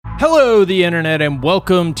Hello, the internet, and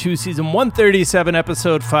welcome to season 137,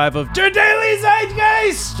 episode 5 of Der Daily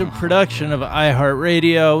Zeitgeist, a production of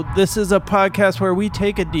iHeartRadio. This is a podcast where we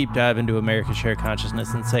take a deep dive into America's shared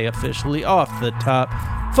consciousness and say officially off the top,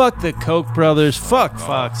 fuck the Koch brothers, fuck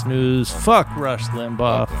Fox News, fuck Rush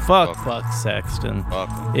Limbaugh, fuck Buck Sexton.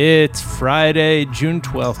 It's Friday, June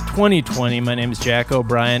 12th, 2020. My name is Jack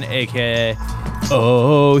O'Brien, a.k.a.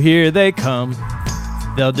 Oh, here they come.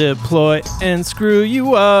 They'll deploy and screw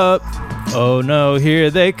you up. Oh no, here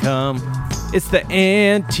they come. It's the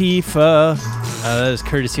Antifa. That is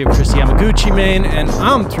courtesy of Chris Yamaguchi, Maine, and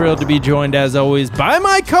I'm thrilled to be joined, as always, by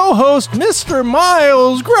my co-host, Mr.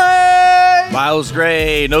 Miles Gray. Miles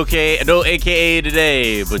Gray, no AKA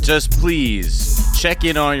today, but just please check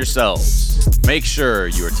in on yourselves. Make sure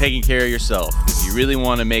you are taking care of yourself. If you really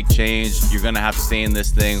want to make change, you're going to have to stay in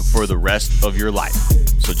this thing for the rest of your life.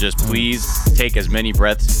 So just please take as many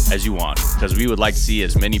breaths as you want, because we would like to see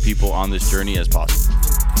as many people on this journey as possible.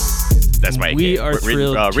 That's my We are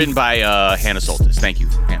thrilled. Written by Hannah Soltis. Thank you,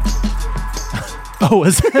 Hannah. Oh,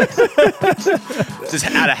 was it? Just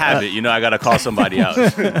out of habit, you know, I got to call somebody out.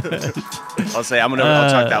 I'll say I'll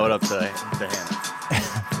chalk that one up to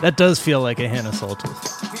Hannah. That does feel like a Hannah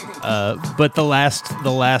Soltis. But the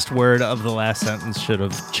last word of the last sentence should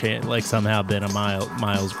have somehow been a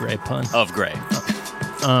Miles Gray pun. Of Gray.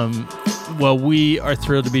 Well, we are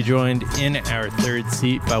thrilled to be joined in our third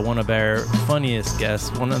seat by one of our funniest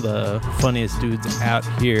guests, one of the funniest dudes out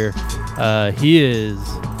here. He is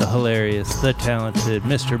the hilarious, the talented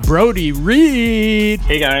Mr. Brody Reed.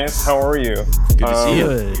 Hey guys, how are you? Good to see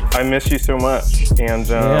you. I miss you so much, and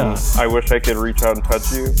I wish I could reach out and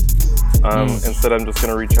touch you. Instead, I'm just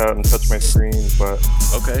going to reach out and touch my screen, but...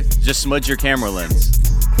 Okay, just smudge your camera lens.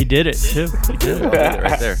 He did it, too. He did it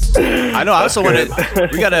right there. I know, I also want to...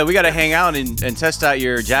 We gotta hang out and test out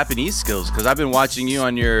your Japanese skills, because I've been watching you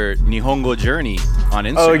on your Nihongo journey on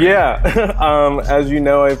Instagram. Oh, yeah. As you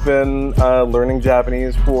know, I've been learning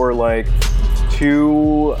Japanese for like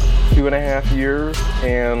 2.5 years,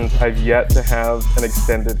 and I've yet to have an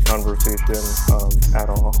extended conversation at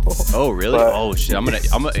all. Oh, really? But, oh, shit. I'm gonna.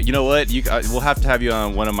 You know what? We'll have to have you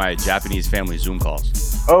on one of my Japanese family Zoom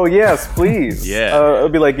calls. Oh, yes, please. Yeah. It'll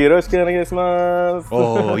be like, よろしくお願いします.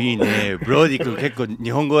 Oh, いいね。ブロディ君結構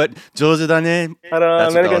日本語上手だね。Hello,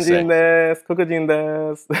 アメリカ人です。黒人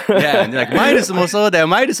です。Yeah, and like, マイルスもそうだよ。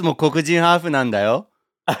マイルスも黒人ハーフなんだよ。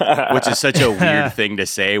Which is such a weird thing to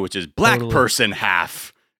say, which is black person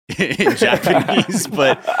half in Japanese,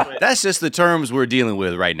 but that's just the terms we're dealing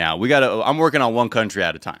with right now. I'm working on one country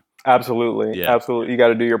at a time. Absolutely. Yeah. Absolutely. You got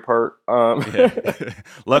to do your part. Yeah.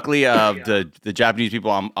 Luckily, the Japanese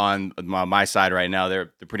people on my side right now,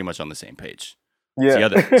 they're pretty much on the same page.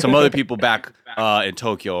 Yeah. Some other people back in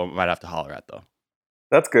Tokyo might have to holler at, though.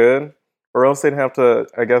 That's good. Or else they'd have to,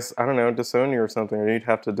 I guess, I don't know, disown you or something, or you'd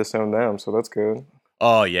have to disown them. So that's good.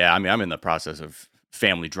 Oh, yeah. I mean, I'm in the process of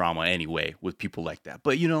family drama anyway with people like that.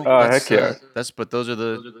 But, you know, heck yeah. But those are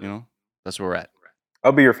that's where we're at.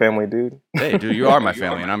 I'll be your family, dude. Hey, dude, you are my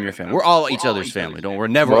family, and I'm your family. We're all each other's family. We're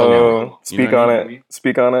never alone. Speak on it.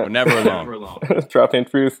 Speak on it. We're never alone. Dropping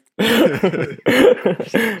truth. Good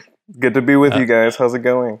to be with you guys. How's it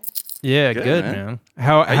going? Yeah, good, man.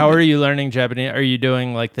 How are you learning Japanese? Are you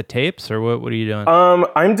doing like the tapes, or what are you doing?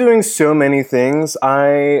 I'm doing so many things.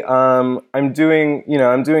 I'm doing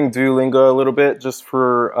Duolingo a little bit just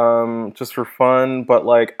for fun, but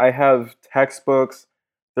like I have textbooks.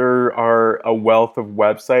 There are a wealth of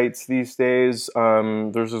websites these days.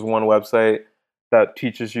 There's this one website that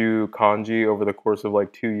teaches you kanji over the course of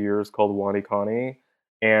like 2 years called Wanikani.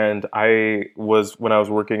 And when I was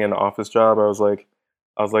working in an office job, I was like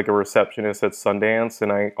a receptionist at Sundance,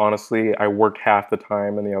 and I worked half the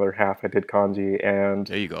time, and the other half I did kanji, and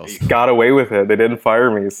there you go. Got away with it. They didn't fire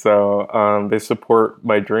me, so they support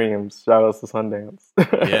my dreams. Shout out to Sundance. Yeah.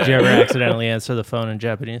 Did you ever accidentally answer the phone in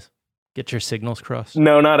Japanese? Get your signals crossed?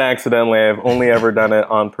 No, not accidentally. I've only ever done it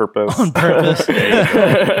on purpose. On purpose?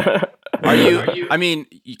 Are you? I mean,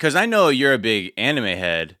 because I know you're a big anime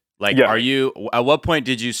head. Like, yeah. Are you? At what point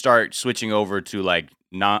did you start switching over to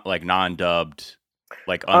non-dubbed,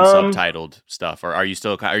 like unsubtitled stuff, or are you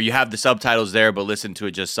still? Or you have the subtitles there, but listen to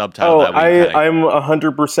it just subtitled? I'm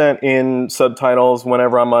 100% in subtitles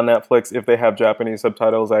whenever I'm on Netflix. If they have Japanese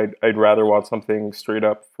subtitles, I'd rather watch something straight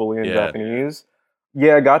up fully in Japanese.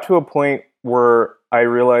 Yeah, I got to a point where I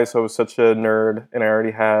realized I was such a nerd, and I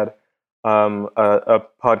already had a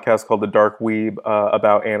podcast called The Dark Weeb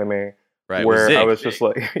about anime, right? Where I was just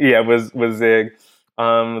like, with Zig,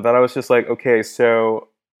 that I was just like, okay, so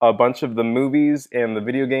a bunch of the movies and the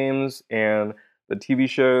video games and the TV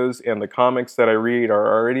shows and the comics that I read are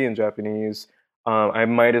already in Japanese. I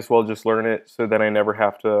might as well just learn it so that I never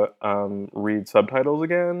have to read subtitles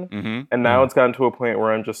again. Mm-hmm. And now it's gotten to a point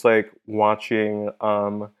where I'm just like watching,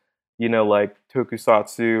 like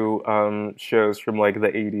tokusatsu shows from like the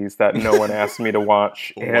 80s that no one asked me to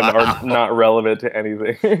watch and are not relevant to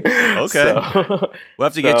anything. Okay. We'll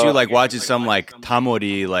have to get you like watching some like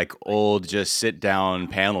Tamori, like old just sit down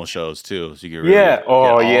panel shows too. So you can really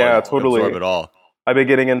totally absorb it all. I've been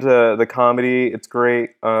getting into the comedy. It's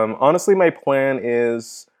great. Honestly, my plan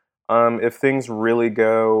is, if things really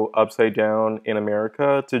go upside down in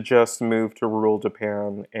America, to just move to rural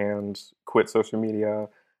Japan and quit social media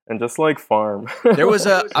and just like farm. There was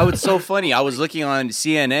it's so funny. I was looking on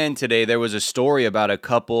CNN today. There was a story about a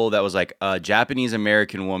couple that was like a Japanese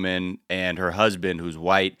American woman and her husband, who's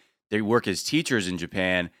white. They work as teachers in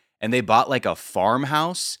Japan. And they bought like a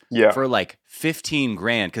farmhouse for like 15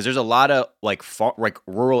 grand, because there's a lot of like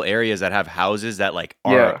rural areas that have houses that like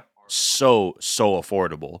are so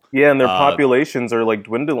affordable. Yeah, and their populations are like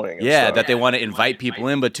dwindling. That they want to invite people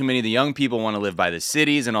in, but too many of the young people want to live by the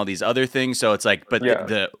cities and all these other things. So it's like, but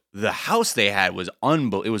the house they had was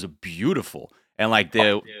unbelievable. It was beautiful, and like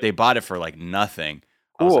they bought it for like nothing.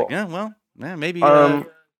 Cool. I was like, maybe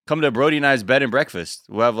come to Brody and I's bed and breakfast.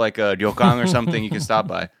 We'll have like a ryokan or something you can stop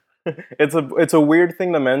by. It's a weird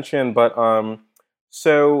thing to mention, but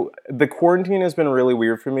so the quarantine has been really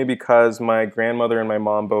weird for me because my grandmother and my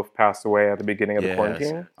mom both passed away at the beginning of the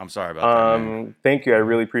quarantine. I'm sorry about that. Thank you, I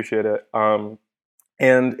really appreciate it. And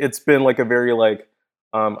it's been like a very like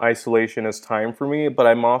isolationist time for me, but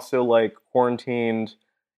I'm also like quarantined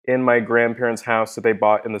in my grandparents' house that they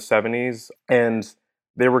bought in the 70s, and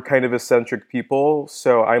they were kind of eccentric people,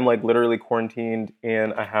 so I'm like literally quarantined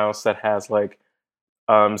in a house that has like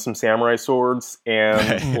some samurai swords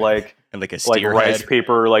and like and like a steer rice head.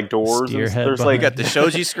 paper like doors. There's like you got the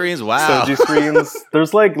shoji screens. Wow, shoji screens.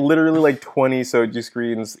 There's like literally like 20 shoji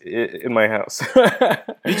screens in my house.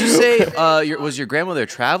 Did you say was your grandmother a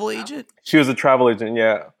travel agent? She was a travel agent.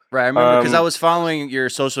 Yeah. Right, I remember because I was following your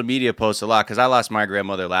social media posts a lot because I lost my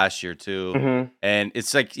grandmother last year too, and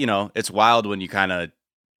it's like it's wild when you kind of.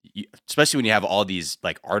 Especially when you have all these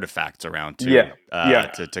like artifacts around too,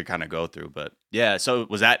 to kind of go through. But yeah, so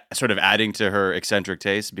was that sort of adding to her eccentric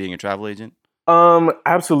taste, being a travel agent?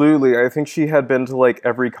 Absolutely. I think she had been to like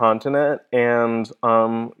every continent, and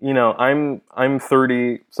I'm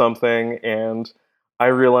 30 something, and I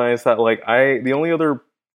realized that like the only other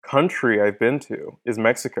country I've been to is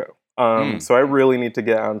Mexico. So I really need to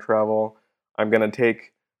get out and travel. I'm gonna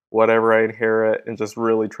take whatever I inherit and just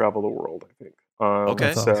really travel the world, I think.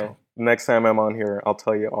 Okay. So awesome. Next time I'm on here, I'll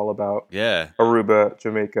tell you all about Aruba,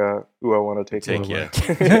 Jamaica. Ooh, I want to take you.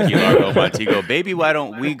 Key Montego. Baby, why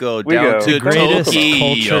don't we go down to the greatest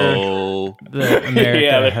Tokyo? Culture that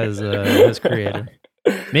America has created.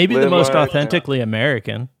 Maybe the most authentically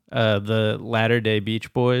American. The Latter-day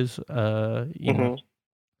Beach Boys.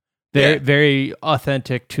 Very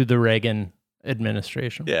authentic to the Reagan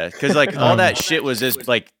administration. Yeah, because like all that shit was just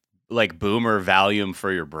like boomer Valium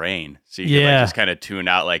for your brain, so you could like, just kind of tune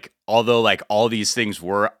out. Like, although like all these things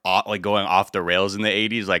were like going off the rails in the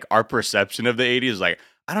 80s, like our perception of the 80s, like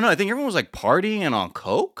I don't know, I think everyone was like partying and on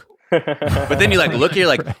coke. But then you like look here,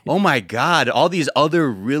 like oh my god, all these other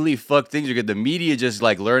really fucked things are good. The media just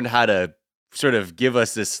like learned how to sort of give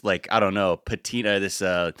us this like I don't know patina, this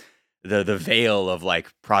the veil of like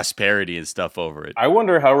prosperity and stuff over it. I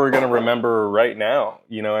wonder how we're gonna remember right now.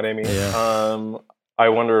 You know what I mean? Yeah. I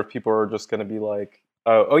wonder if people are just going to be like,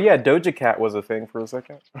 oh yeah, Doja Cat was a thing for a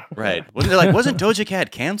second. Right. Wasn't Doja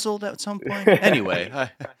Cat canceled at some point? Anyway,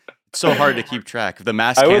 it's so hard to keep track of the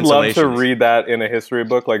mass cancellations. I would love to read that in a history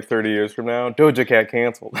book like 30 years from now. Doja Cat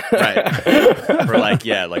canceled. Right. For like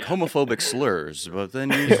homophobic slurs, but then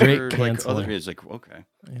you hear like other people, it's like, okay.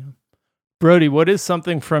 Yeah. Brody, what is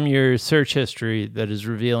something from your search history that is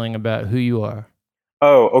revealing about who you are?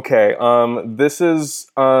 Oh, okay. This is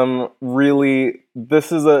a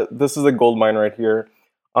gold mine right here.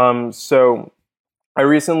 So I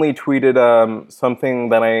recently tweeted something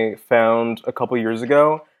that I found a couple years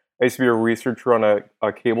ago. I used to be a researcher on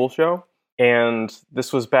a cable show, and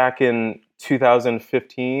this was back in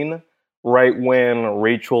 2015, right when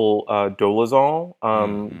Rachel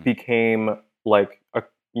Dolezal became like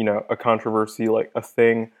a controversy, like a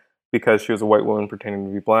thing, because she was a white woman pretending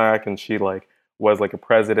to be black, and she like was like a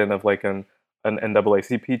president of like an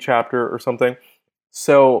NAACP chapter or something.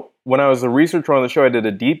 So when I was a researcher on the show, I did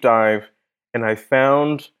a deep dive, and I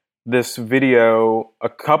found this video, a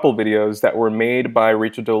couple videos that were made by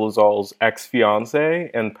Rachel Dolezal's ex-fiance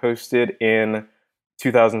and posted in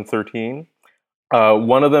 2013.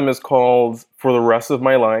 One of them is called For the Rest of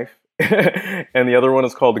My Life, and the other one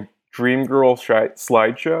is called Dreamgirl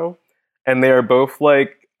slideshow, and they are both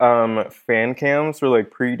like fan cams or like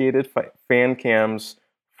predated fan cams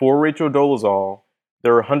for Rachel Dolezal.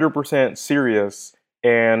 They're 100% serious,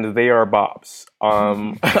 and they are bops.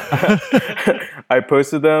 I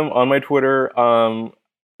posted them on my Twitter.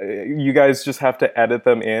 You guys just have to edit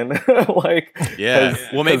them in. Like,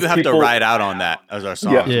 well, maybe we have to ride out on that as our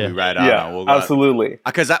song. Yeah. We ride out on. We'll absolutely.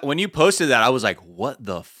 Because when you posted that, I was like, "What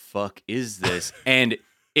the fuck is this?" And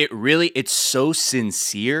it's so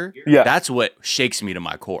sincere. Yeah, that's what shakes me to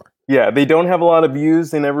my core. Yeah, they don't have a lot of views.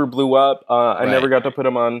 They never blew up. I never got to put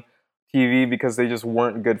them on TV because they just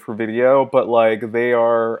weren't good for video. But like, they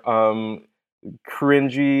are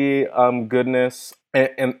cringy goodness.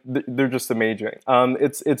 And they're just amazing.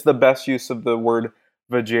 It's the best use of the word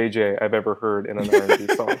vajayjay I've ever heard in an R&B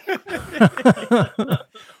song.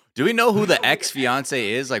 Do we know who the ex-fiance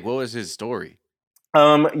is? Like, what was his story?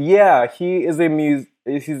 Yeah, he is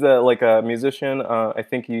he's a musician. I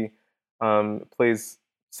think he plays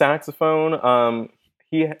saxophone.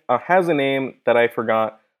 He has a name that I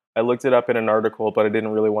forgot. I looked it up in an article, but I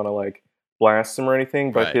didn't really want to like blast him or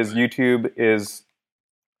anything. But his YouTube is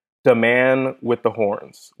The Man with the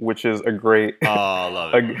Horns, which is a great,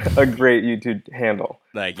 a great YouTube handle.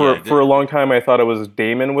 Like, for a long time, I thought it was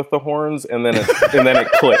Damon with the Horns, and then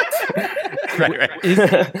it clicked. Right.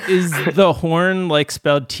 Is the horn like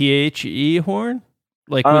spelled THE horn?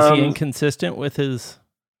 Like, was he inconsistent with his?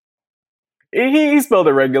 He spelled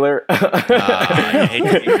it regular.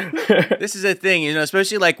 This is a thing,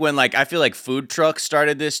 especially like when like I feel like food trucks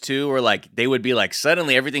started this too, or like they would be like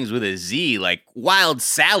suddenly everything's with a Z, like Wild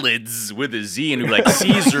Salads with a Z, and it would be like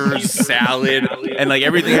Caesar's salad, and like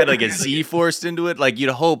everything had like a Z forced into it. Like you'd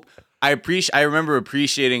hope. I remember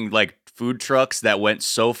appreciating like food trucks that went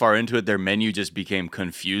so far into it, their menu just became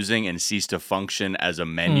confusing and ceased to function as a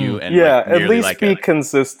menu. And at least be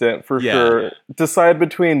consistent for sure. Decide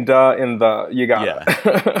between da and the. You got it.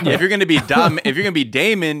 If you're gonna be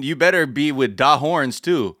Damon, you better be with da horns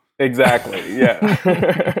too. Exactly.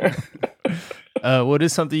 Yeah. What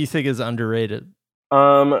is something you think is underrated?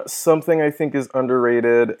 Something I think is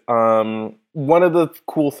underrated. One of the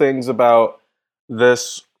cool things about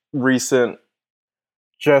this recent,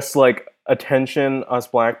 just like attention us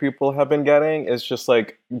Black people have been getting is just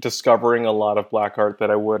like discovering a lot of Black art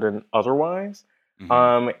that I wouldn't otherwise.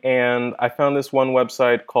 And I found this one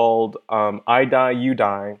website called I Die, You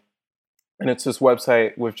Die. And it's this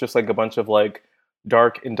website with just like a bunch of like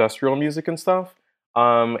dark industrial music and stuff.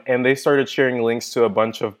 And they started sharing links to a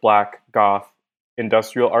bunch of Black goth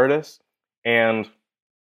industrial artists. And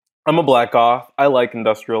I'm a Black goth. I like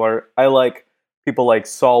industrial art. I like people like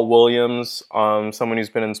Saul Williams, someone who's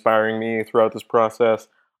been inspiring me throughout this process.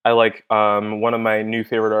 I like one of my new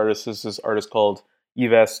favorite artists is this artist called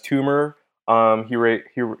Yves Tumor. He wrote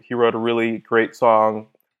a really great song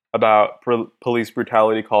about police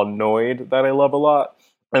brutality called Noid that I love a lot.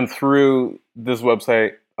 And through this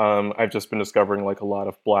website, I've just been discovering like a lot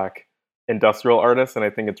of Black industrial artists, and I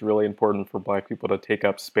think it's really important for Black people to take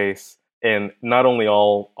up space in not only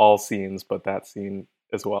all scenes, but that scene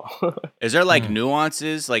as well. Is there like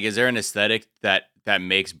nuances? Like, is there an aesthetic that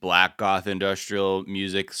makes Black goth industrial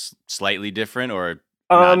music slightly different, or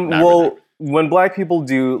not really? When Black people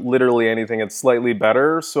do literally anything, it's slightly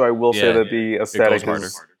better. So I will say that the aesthetic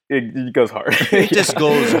it goes hard. It just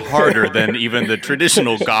goes harder than even the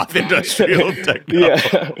traditional goth industrial techno.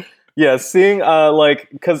 Yeah, seeing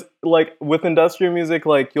because like with industrial music,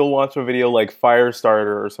 like you'll watch a video like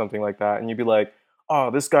Firestarter or something like that, and you'd be like,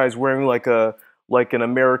 oh, this guy's wearing like an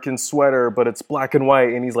American sweater, but it's black and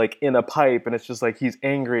white, and he's like in a pipe, and it's just like he's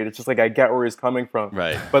angry. And it's just like I get where he's coming from.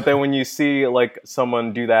 Right. But then when you see like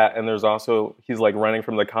someone do that, and there's also he's like running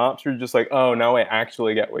from the cops, you're just like, oh, now I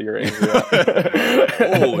actually get what you're angry at.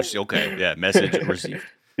 Oh, okay, yeah. Message received.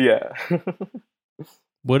 Yeah.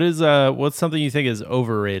 What's something you think is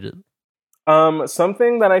overrated?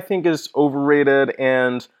 Something that I think is overrated,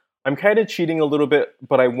 and I'm kind of cheating a little bit,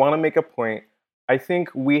 but I want to make a point. I think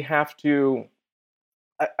we have to.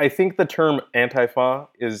 I think the term Antifa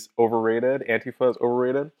is overrated. Antifa is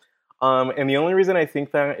overrated. And the only reason I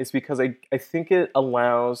think that is because I think it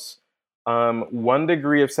allows one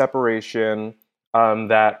degree of separation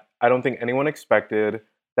that I don't think anyone expected,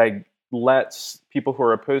 that lets people who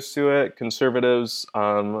are opposed to it, conservatives,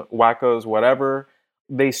 wackos, whatever,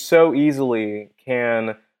 they so easily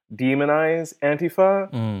can demonize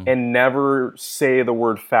Antifa and never say the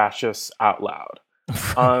word fascist out loud.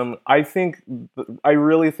 I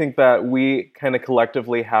really think that we kind of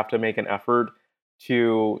collectively have to make an effort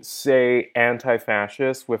to say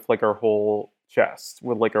anti-fascist with like our whole chest,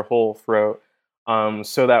 with like our whole throat.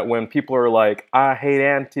 so that when people are like, I hate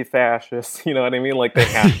anti-fascists, you know what I mean? Like they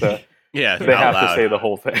have to, Yeah, they have loud. to say the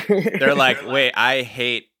whole thing. They're like, wait, I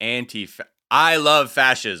hate I love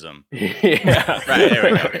fascism. Yeah. Right,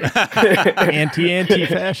 there we go.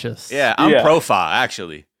 Anti-fascist. Yeah, I'm pro-fa,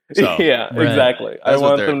 actually. So, yeah, Right. exactly. I That's what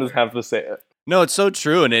want they're- them to have to say it. No, it's so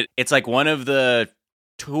true. And it's like one of the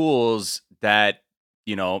tools that,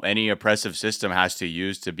 you know, any oppressive system has to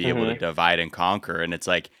use to be able to divide and conquer. And it's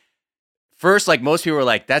like, first, like most people are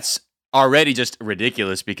like, that's already just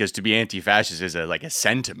ridiculous because to be anti-fascist is like a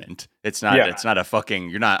sentiment. It's not, it's not a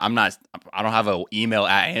fucking, I don't have an email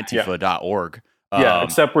at antifa.org. Yeah,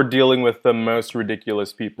 except we're dealing with the most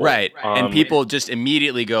ridiculous people. Right. And people just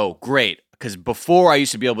immediately go, great. Because before I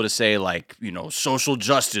used to be able to say like, you know, social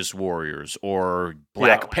justice warriors or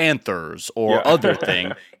Black Panthers or other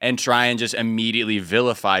thing and try and just immediately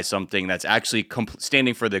vilify something that's actually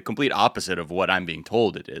standing for the complete opposite of what I'm being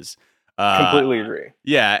told it is. Completely agree.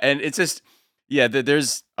 Yeah. And it's just,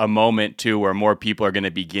 there's a moment too where more people are going to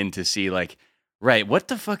begin to see like, right, what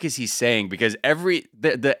the fuck is he saying? Because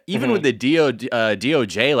even with the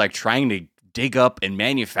DOJ like trying to dig up and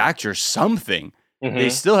manufacture something,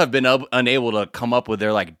 they still have been unable to come up with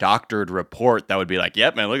their like doctored report that would be like,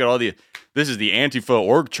 yep, man, look at this is the Antifa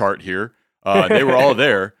org chart here. They were all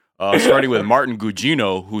there, starting with Martin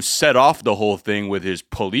Gugino, who set off the whole thing with his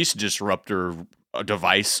police disruptor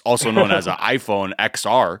device, also known as an iPhone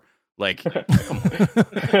XR. Like,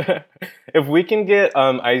 if we can get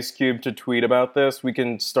Ice Cube to tweet about this, we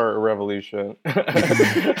can start a revolution.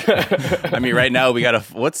 I mean, right now we got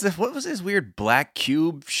what was his weird black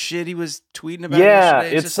cube shit he was tweeting about? Yeah,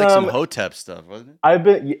 yesterday? It's just like some Hotep stuff, wasn't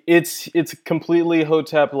it? It's completely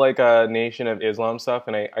Hotep, like a Nation of Islam stuff,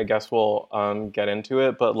 and I guess we'll get into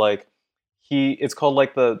it. But like it's called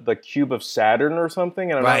like the Cube of Saturn or something,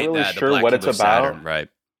 and I'm not really sure what it's about. Saturn, right.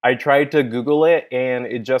 I tried to Google it, and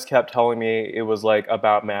it just kept telling me it was like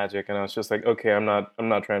about magic, and I was just like, okay, I'm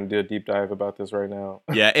not trying to do a deep dive about this right now.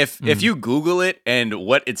 Yeah, if you Google it and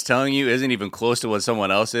what it's telling you isn't even close to what someone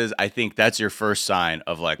else is, I think that's your first sign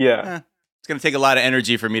of like, it's gonna take a lot of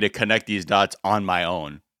energy for me to connect these dots on my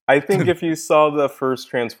own. I think if you saw the first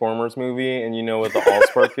Transformers movie and you know what the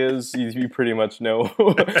Allspark is, you pretty much know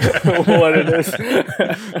what it is.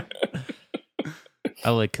 I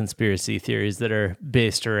like conspiracy theories that are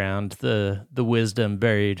based around the wisdom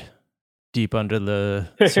buried deep under the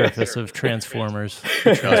surface of Transformers.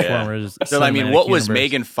 So, I mean, what was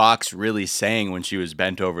Megan Fox really saying when she was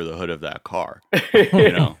bent over the hood of that car?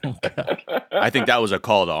 You know, I think that was a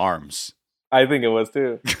call to arms. I think it was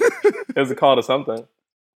too. It was a call to something.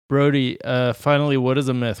 Brody, finally, what is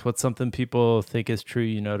a myth? What's something people think is true,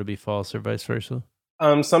 you know, to be false, or vice versa?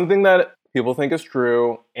 Something that people think is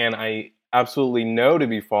true, and I absolutely know to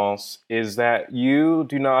be false, is that you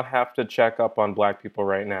do not have to check up on Black people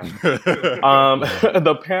right now.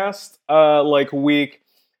 The past week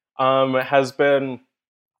has been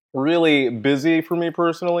really busy for me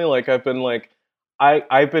personally. Like I've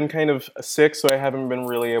been kind of sick, so I haven't been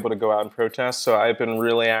really able to go out and protest. So I've been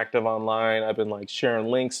really active online. I've been like sharing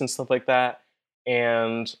links and stuff like that.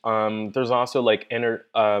 And there's also like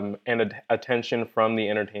attention from the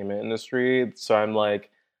entertainment industry. So I'm like,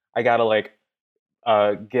 I gotta like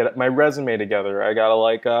get my resume together. I gotta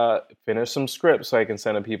like finish some scripts so I can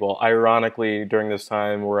send to people. Ironically, during this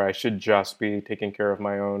time where I should just be taking care of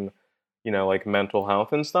my own, you know, like mental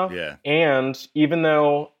health and stuff. Yeah. And even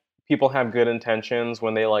though people have good intentions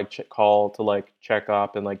when they like call to like check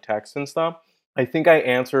up and like text and stuff, I think I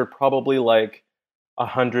answered probably like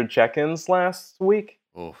 100 check-ins last week.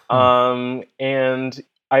 And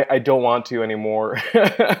I don't want to anymore.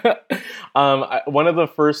 One of the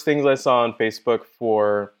first things I saw on Facebook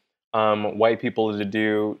for white people to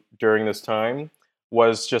do during this time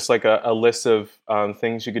was just like a list of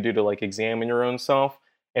things you could do to like examine your own self.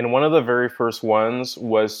 And one of the very first ones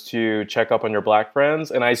was to check up on your Black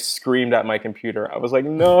friends. And I screamed at my computer. I was like,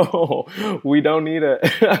 no, we don't need it.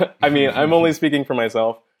 I mean, I'm only speaking for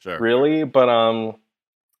myself, really. But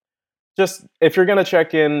just if you're going to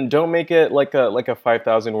check in, don't make it like a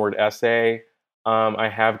 5,000 word essay. I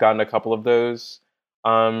have gotten a couple of those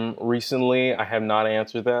recently. I have not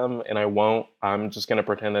answered them, and I won't. I'm just going to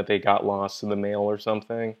pretend that they got lost in the mail or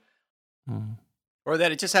something. Or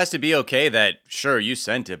that it just has to be okay that, sure, you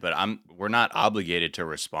sent it, but we're not obligated to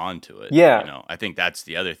respond to it. Yeah. You know, I think that's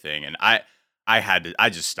the other thing. And I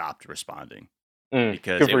just stopped responding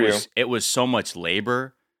because it was so much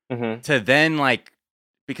labor to then like,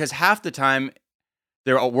 because half the time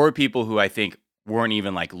there were people who I think weren't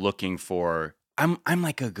even like looking for, I'm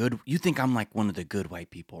like you think I'm like one of the good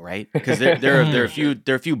white people, right? Because there are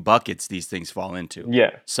a few buckets these things fall into.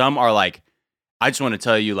 Yeah. Some are like I just want to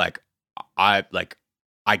tell you, like, I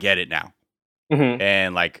get it now.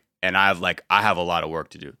 And I have a lot of work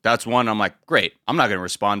to do. That's one. I'm like, great. I'm not going to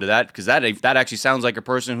respond to that because that actually sounds like a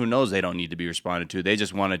person who knows they don't need to be responded to. They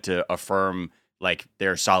just wanted to affirm like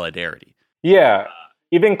their solidarity. Yeah.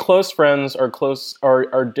 Even close friends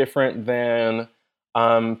are different than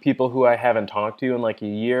people who I haven't talked to in like a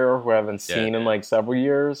year or who I haven't seen in like several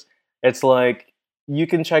years. It's like, you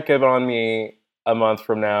can check in on me a month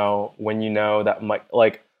from now when you know that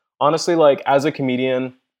like honestly, like as a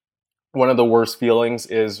comedian, one of the worst feelings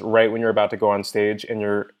is right when you're about to go on stage and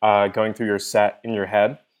you're going through your set in your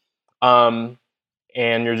head, and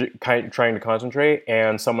you're trying to concentrate,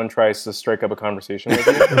 and someone tries to strike up a conversation with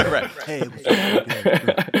you. Right. Hey,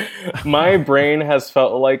 my brain has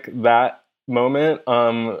felt like that moment,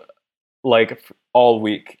 like all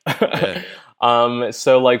week.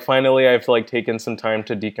 So like finally, I've like taken some time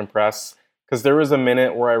to decompress because there was a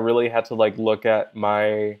minute where I really had to like look at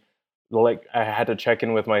I had to check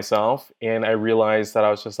in with myself, and I realized that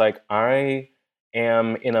I was just like, I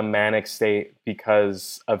am in a manic state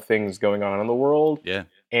because of things going on in the world. Yeah.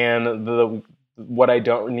 And what I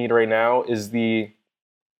don't need right now is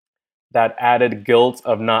that added guilt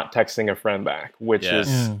of not texting a friend back, which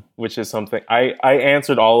is something I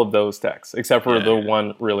answered all of those texts except for the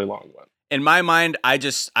one really long one. In my mind,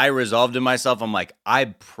 I resolved in myself. I'm like, I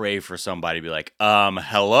pray for somebody to be like,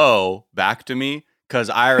 hello, back to me. Because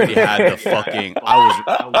I already had the fucking,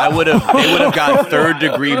 they would have got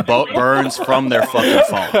 3rd-degree burns from their fucking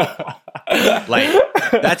phone. Like,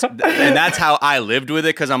 that's how I lived with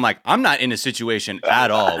it. Because I'm like, I'm not in a situation at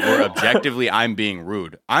all where objectively I'm being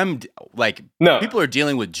rude. I'm like, people are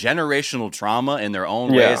dealing with generational trauma in their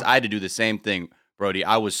own ways. I had to do the same thing, Brody.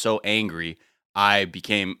 I was so angry, I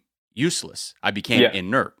became useless. I became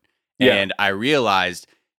inert. And I realized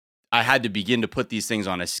I had to begin to put these things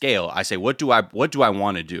on a scale. I say, what do I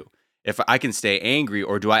want to do? If I can stay angry,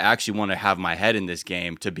 or do I actually want to have my head in this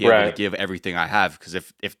game to be able to give everything I have? Because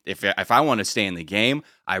if I want to stay in the game,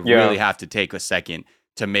 I really have to take a second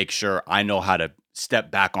to make sure I know how to step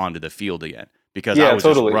back onto the field again. Because I was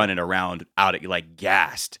just running around out like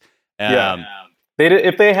gassed.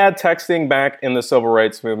 If they had texting back in the civil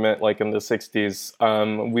rights movement, like in the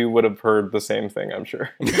 60s, we would have heard the same thing, I'm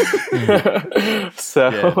sure. But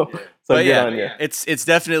it's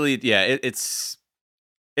definitely,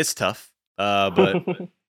 it's tough. But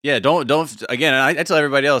yeah, don't, again, I tell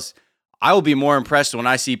everybody else, I will be more impressed when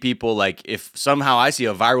I see people like, if somehow I see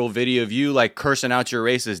a viral video of you like cursing out your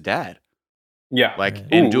racist dad. Yeah. Like,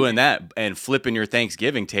 and doing that and flipping your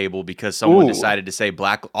Thanksgiving table because someone decided to say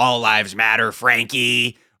all lives matter,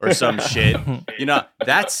 Frankie, or some shit. You know,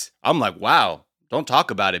 I'm like, wow, don't talk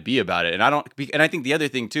about it, be about it. And I think the other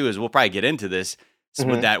thing too is we'll probably get into this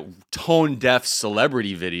with that tone deaf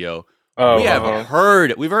celebrity video. We've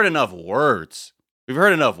heard enough words. We've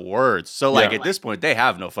heard enough words. So like at this point, they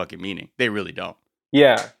have no fucking meaning. They really don't.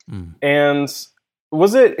 Yeah. And is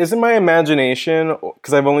it my imagination?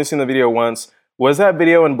 Because I've only seen the video once. Was that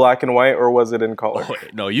video in black and white, or was it in color? Oh,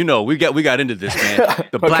 no, we got into this, man.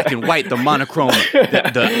 The black and white, the monochrome,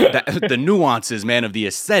 the nuances, man, of the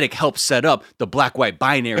aesthetic helps set up the black-white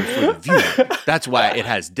binary for the viewer. That's why it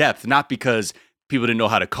has depth, not because people didn't know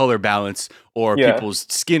how to color balance or people's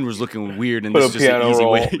skin was looking weird and this is just an easy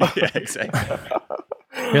way. Yeah, exactly.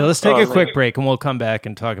 Here, let's take a quick break and we'll come back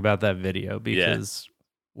and talk about that video because,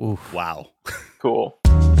 oof. Wow. Cool.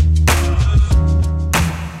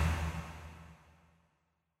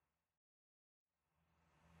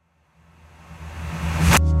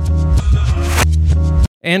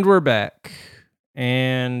 And we're back.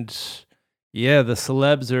 And yeah, the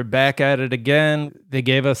celebs are back at it again. They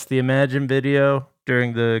gave us the Imagine video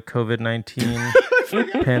during the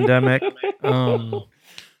COVID-19 pandemic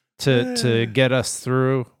to get us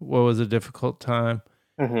through what was a difficult time.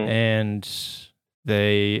 And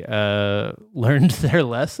they learned their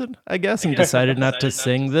lesson, I guess, and decided not to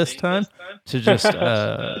sing this time, to just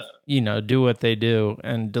do what they do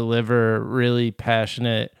and deliver really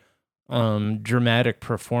passionate dramatic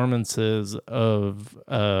performances of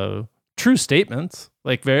true statements,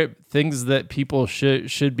 like very things that people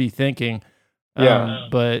should be thinking.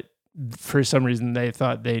 But for some reason they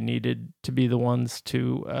thought they needed to be the ones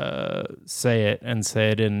to say it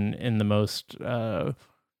in the most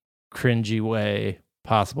cringy way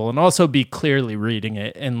possible, and also be clearly reading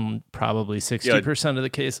it in probably 60% of the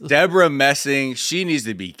cases. Deborah Messing, she needs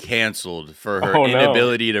to be canceled for her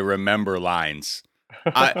inability to remember lines.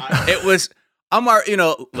 It was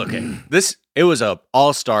a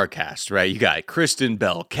all-star cast, right? You got Kristen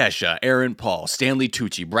Bell, Kesha, Aaron Paul, Stanley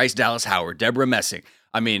Tucci, Bryce Dallas Howard, Deborah Messing.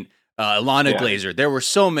 I mean, Alana Glazer. There were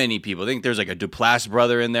so many people. I think there's like a Duplass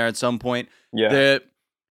brother in there at some point. Yeah.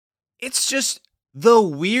 It's just the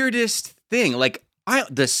weirdest thing. Like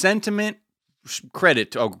the sentiment,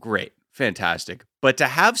 credit to, great, fantastic. But to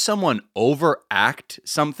have someone overact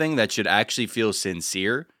something that should actually feel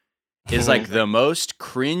sincere is like the most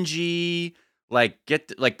cringy, like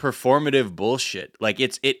performative bullshit. Like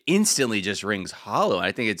it instantly just rings hollow.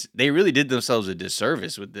 I think they really did themselves a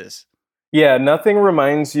disservice with this. Yeah, nothing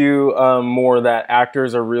reminds you more that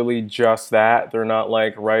actors are really just that. They're not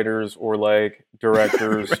like writers or like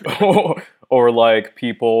directors or like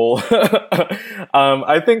people.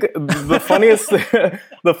 I think the funniest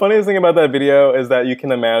thing about that video is that you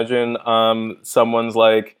can imagine someone's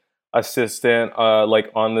like assistant like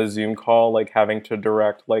on the Zoom call, like having to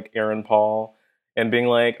direct like Aaron Paul. And being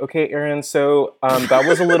like, okay, Aaron, so that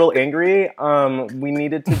was a little angry. We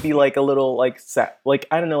needed to be like a little like sad, like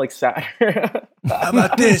I don't know, like sad. How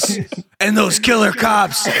about this? And those killer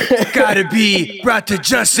cops gotta be brought to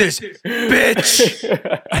justice, bitch.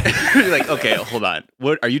 You're like, okay, hold on.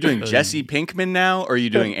 What are you doing, Jesse Pinkman now, or are you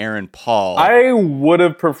doing Aaron Paul? I would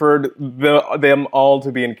have preferred them all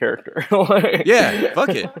to be in character. Like, yeah, fuck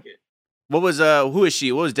it. What was who is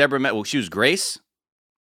she? What was Deborah Well, she was Grace.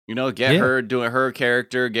 You know, get her doing her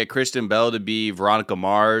character, get Kristen Bell to be Veronica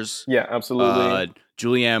Mars. Yeah, absolutely.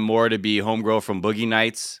 Julianne Moore to be homegirl from Boogie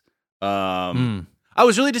Nights. I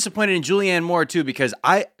was really disappointed in Julianne Moore, too, because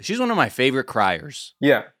she's one of my favorite criers.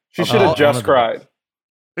 Yeah, she should have just cried.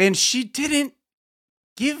 And she didn't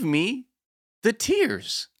give me the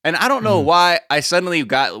tears. And I don't know why I suddenly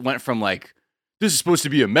went from like, this is supposed to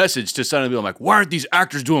be a message to suddenly be like, why aren't these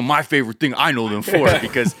actors doing my favorite thing I know them for?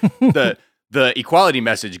 Because the equality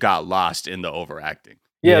message got lost in the overacting.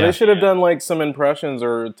 Yeah, they should have done like some impressions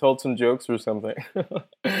or told some jokes or something.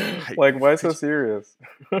 Like, why so serious?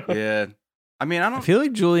 Yeah. I mean, I feel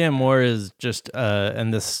like Julianne Moore is just,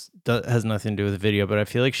 and this has nothing to do with the video, but I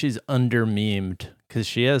feel like she's under-memed because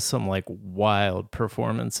she has some like wild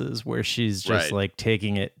performances where she's just like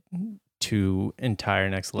taking it to entire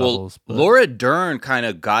next levels. But Laura Dern kind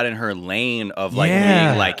of got in her lane of like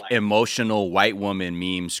being like emotional white woman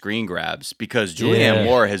meme screen grabs because Julianne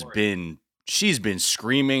Moore she's been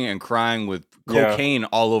screaming and crying with cocaine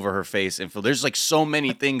all over her face. And there's like so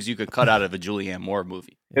many things you could cut out of a Julianne Moore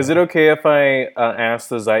movie. Is it okay if I ask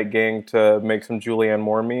the Zeit Gang to make some Julianne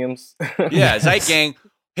Moore memes? Yeah, Zeit Gang,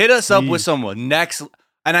 hit us up with some next.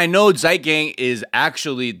 And I know Zeit Gang is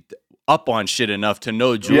actually up on shit enough to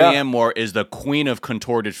know Julianne Moore is the queen of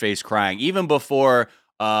contorted face crying, even before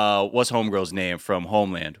what's homegirl's name from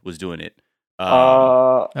Homeland was doing it.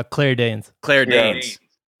 Claire Danes. Claire Danes.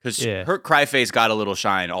 Because her cry face got a little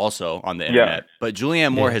shine also on the internet. But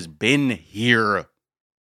Julianne Moore has been here.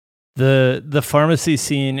 The pharmacy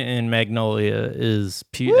scene in Magnolia is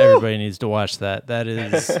everybody needs to watch that. That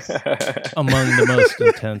is among the most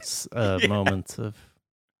intense moments of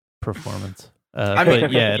performance. But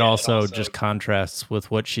it also just contrasts with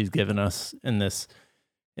what she's given us in this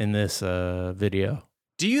video.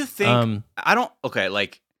 Do you think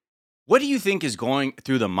what do you think is going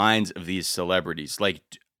through the minds of these celebrities? Like,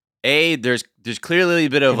 there's clearly a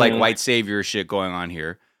bit of like white savior shit going on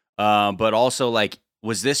here. But also like,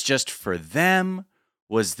 was this just for them?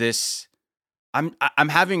 Was this I'm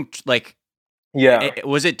having like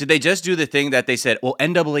did they just do the thing that they said, well,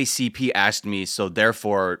 NAACP asked me, so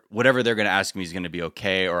therefore whatever they're going to ask me is going to be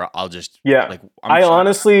okay, or I'll just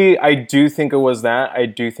honestly, I do think it was that. I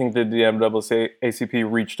do think that the NAACP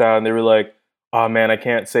reached out and they were like, oh man, I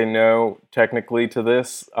can't say no technically to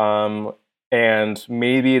this. And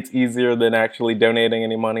maybe it's easier than actually donating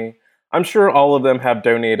any money. I'm sure all of them have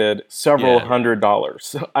donated several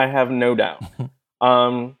 $100s. I have no doubt.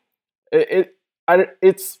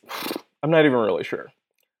 It's I'm not even really sure.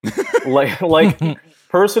 like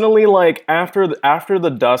personally, like after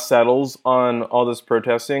the dust settles on all this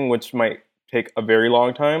protesting, which might take a very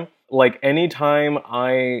long time, like anytime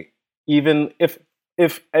if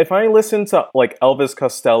I listen to like Elvis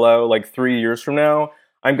Costello like 3 years from now,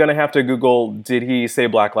 I'm gonna have to Google, did he say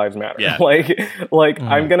Black Lives Matter? Yeah.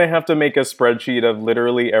 I'm gonna have to make a spreadsheet of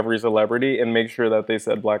literally every celebrity and make sure that they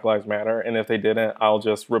said Black Lives Matter. And if they didn't, I'll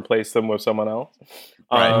just replace them with someone else.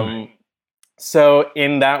 Right. So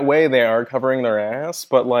in that way, they are covering their ass.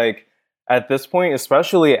 But like at this point,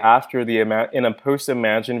 especially after in a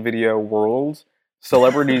post-Imagine video world,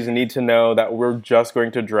 celebrities need to know that we're just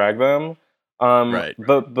going to drag them.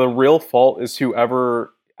 The real fault is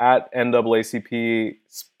whoever at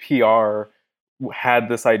NAACP's PR had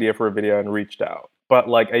this idea for a video and reached out. But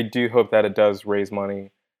like, I do hope that it does raise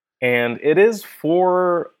money. And it's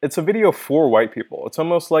a video for white people. It's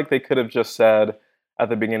almost like they could have just said at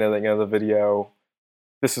the beginning of the video,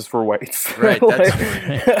 this is for whites. Right.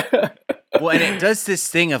 That's well, and it does this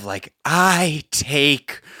thing of like, I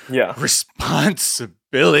take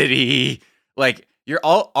responsibility. Like, you're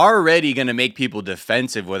already going to make people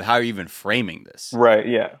defensive with how you're even framing this. Right.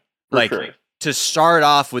 Yeah. Like, to start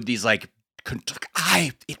off with these, like,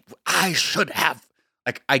 I should have.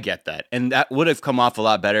 Like, I get that. And that would have come off a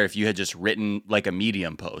lot better if you had just written, like, a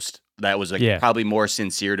Medium post that was, like, probably more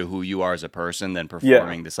sincere to who you are as a person than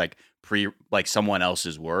performing this, like, someone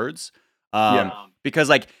else's words. Because,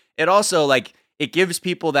 like, it also, like, it gives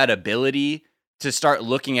people that ability to start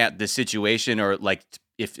looking at the situation, or, like,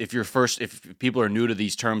 if people are new to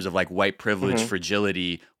these terms of, like, white privilege,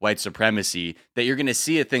 fragility, white supremacy, that you're going to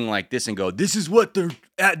see a thing like this and go, this is what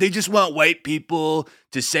they just want white people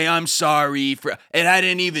to say I'm sorry for, and I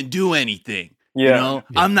didn't even do anything. You know,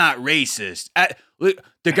 I'm not racist.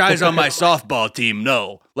 The guys on my softball team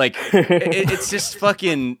know. Like, it's just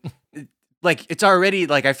fucking, like, it's already,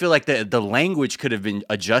 like, I feel like the language could have been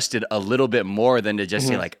adjusted a little bit more than to just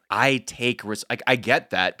say, like, I take risk. Like, I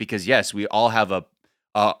get that, because yes, we all have a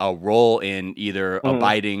role in either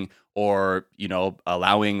abiding or, you know,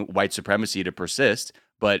 allowing white supremacy to persist.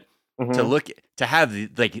 But to have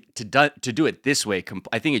to do it this way,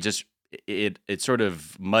 I think it just it sort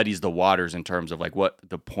of muddies the waters in terms of, like, what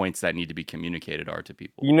the points that need to be communicated are to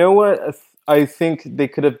people. You know what I think they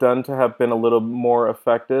could have done to have been a little more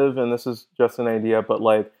effective, and this is just an idea, but,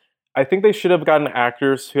 like, I think they should have gotten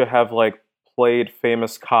actors who have, like, played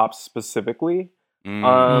famous cops specifically.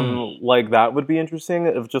 Like, that would be interesting,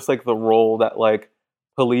 of just, like, the role that, like,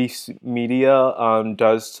 police media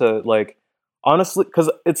does to, like, honestly,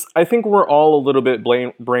 because I think we're all a little bit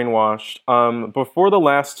brainwashed. Before the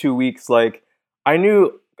last 2 weeks, like, I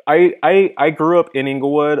knew I grew up in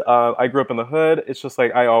Inglewood. I grew up in the hood. It's just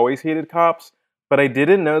like I always hated cops, but I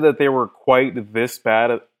didn't know that they were quite this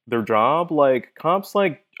bad at their job. Like, cops,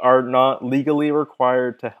 like, are not legally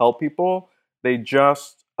required to help people. They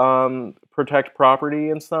just protect property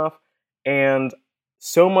and stuff. And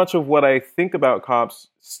so much of what I think about cops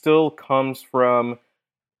still comes from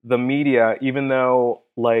the media, even though,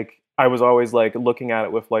 like, I was always, like, looking at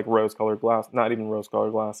it with, like, rose-colored not even rose-colored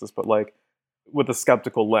glasses, but, like, with a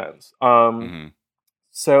skeptical lens.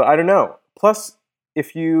 So I don't know. Plus,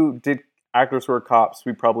 if you did actors who are cops,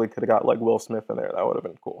 we probably could have got, like, Will Smith in there. That would have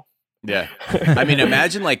been cool. Yeah. I mean,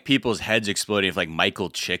 imagine, like, people's heads exploding if, like, Michael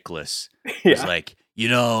Chiklis was like, you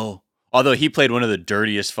know, although he played one of the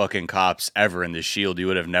dirtiest fucking cops ever in The Shield, you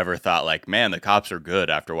would have never thought, like, man, the cops are good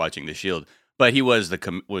after watching The Shield. But he was the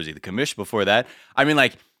commish before that? I mean,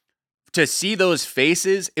 like, to see those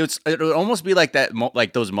faces, it would almost be like that,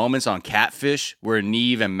 like those moments on Catfish where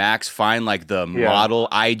Neve and Max find, like, the model,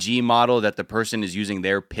 IG model that the person is using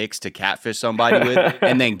their pics to catfish somebody with,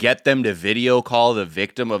 and then get them to video call the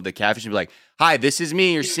victim of the catfish and be like, hi, this is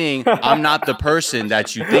me you're seeing. I'm not the person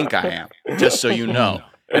that you think I am, just so you know.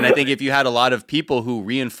 And I think if you had a lot of people who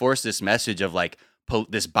reinforce this message of, like,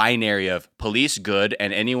 this binary of police good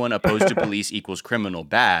and anyone opposed to police equals criminal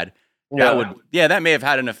bad, that may have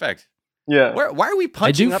had an effect. Yeah. Why are we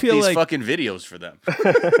punching up these fucking videos for them?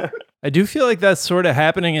 I do feel like that's sort of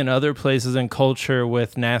happening in other places in culture,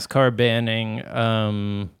 with NASCAR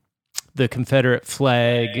banning the Confederate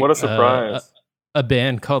flag. What a surprise. A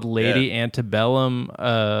band called Lady Antebellum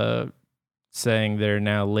saying they're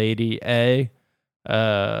now Lady A.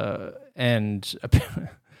 And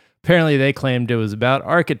apparently they claimed it was about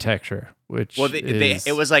architecture, which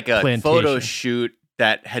it was like a photo shoot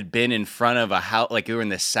that had been in front of a house, like you were in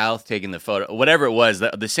the South taking the photo, whatever it was.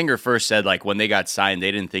 The singer first said, like, when they got signed,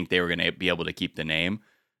 they didn't think they were going to be able to keep the name,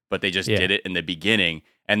 but they just did it in the beginning.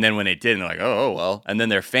 And then when they did, they're like, oh, well. And then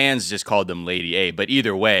their fans just called them Lady A. But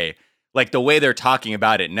either way, like, the way they're talking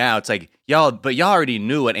about it now, it's like, y'all already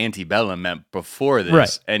knew what antebellum meant before this.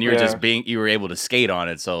 Right. And you're you were able to skate on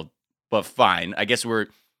it. So, but fine. I guess we're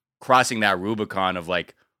crossing that Rubicon of,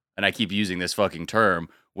 like, and I keep using this fucking term,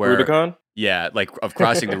 where Rubicon? Yeah, like, of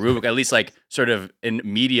crossing the Rubicon, at least, like, sort of in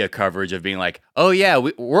media coverage of being like, oh yeah,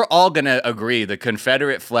 we're all gonna agree the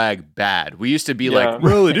Confederate flag bad. We used to be like,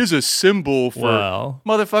 well, it is a symbol for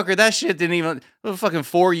motherfucker. That shit didn't even fucking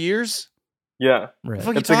 4 years. Yeah, right. What the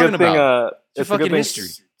fuck it's you talking about? It's a fucking history.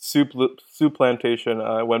 Soup Plantation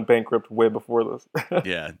went bankrupt way before this.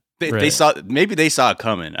 Yeah. They saw it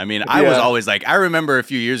coming. I mean, I was always like, I remember a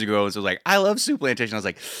few years ago, I was like, I love Soup Plantation. I was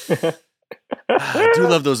like, I do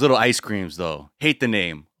love those little ice creams, though. Hate the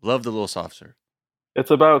name. Love the little soft serve. It's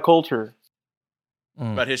about culture.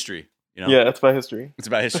 It's about history. You know? Yeah, it's about history. It's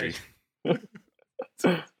about history.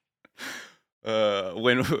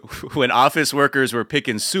 When office workers were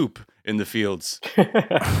picking soup in the fields.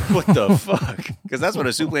 What the fuck? Because that's what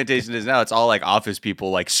a soup plantation is now. It's all like office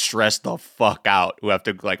people like stressed the fuck out who have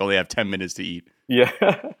to like only have 10 minutes to eat. Yeah.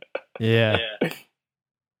 Yeah.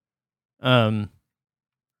 I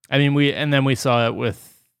mean, we saw it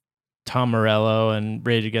with Tom Morello and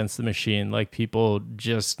Rage Against the Machine, like people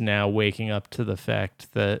just now waking up to the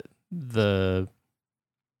fact that the,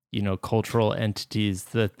 cultural entities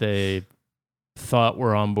that they thought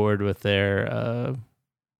were on board with their,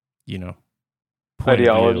 point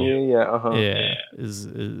of view, ideology. is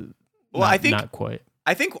well, I think not quite.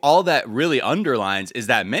 I think all that really underlines is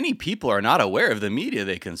that many people are not aware of the media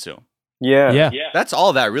they consume. Yeah. That's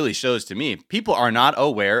all that really shows to me. People are not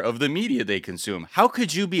aware of the media they consume. How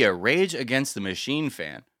could you be a Rage Against the Machine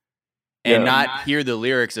fan and not hear the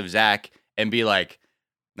lyrics of Zach and be like,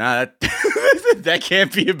 nah, that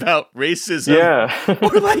can't be about racism. Yeah.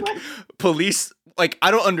 Or like police. Like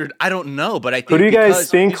I don't know, but I think who do you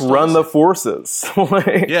guys think run the forces?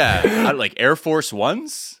 Like Air Force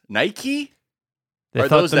Ones, Nike. They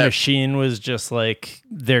thought the machine was just like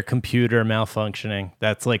their computer malfunctioning.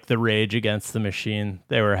 That's like the Rage Against the Machine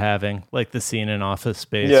they were having, like the scene in Office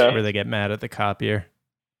Space where they get mad at the copier.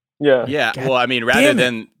 Yeah. God, well, I mean, rather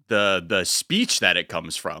than the speech that it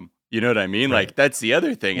comes from, you know what I mean? Right. Like that's the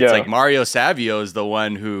other thing. It's like Mario Savio is the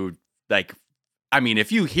one who, like, I mean,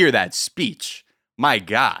 if you hear that speech, my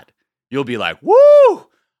God, you'll be like, woo!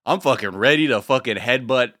 I'm fucking ready to fucking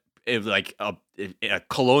headbutt like a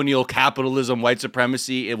colonial capitalism, white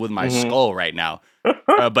supremacy with my skull right now.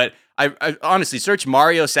 But I honestly search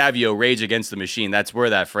Mario Savio Rage Against the Machine. That's where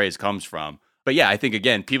that phrase comes from. But yeah, I think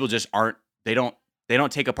again, people just they don't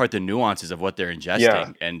take apart the nuances of what they're ingesting.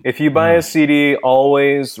 Yeah. And if you buy a CD,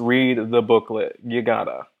 always read the booklet. You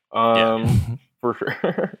gotta, for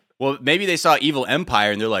sure. Well, maybe they saw Evil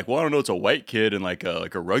Empire and they're like, well, I don't know, it's a white kid in like a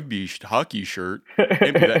rugby hockey shirt.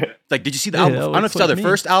 Like, did you see the album? I don't know if you saw their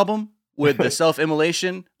first album with the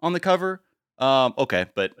self-immolation on the cover. Okay,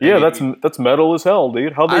 but yeah, that's metal as hell,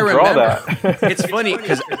 dude. How'd they draw that? It's funny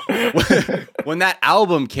because when that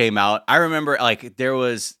album came out, I remember like there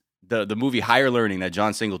was the movie Higher Learning, that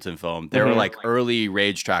John Singleton film. There were like early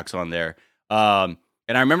Rage tracks on there.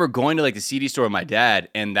 And I remember going to like the CD store with my dad,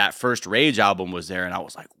 and that first Rage album was there, and I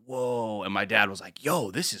was like, "Whoa!" And my dad was like,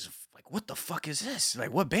 "Yo, this is like, what the fuck is this?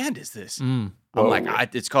 Like, what band is this?" I'm like,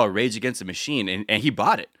 "It's called Rage Against the Machine," and he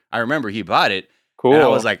bought it. I remember he bought it. Cool. And I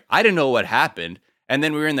was like, I didn't know what happened, and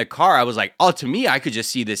then we were in the car. I was like, "Oh, to me, I could just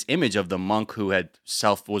see this image of the monk who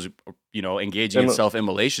was engaging in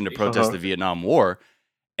self-immolation to protest the Vietnam War,"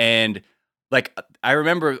 and like, I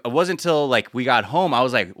remember it wasn't until like we got home, I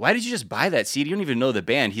was like, why did you just buy that CD? You don't even know the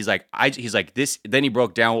band. He's like, this. Then he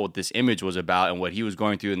broke down what this image was about and what he was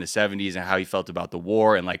going through in the 70s and how he felt about the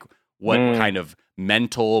war and like what kind of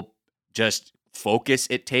mental just focus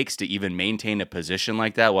it takes to even maintain a position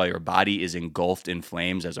like that while your body is engulfed in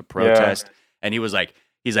flames as a protest. Yeah. And he's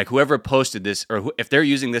like, whoever posted this, or if they're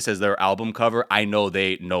using this as their album cover, I know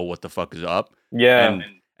they know what the fuck is up. Yeah.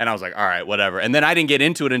 And I was like, all right, whatever. And then I didn't get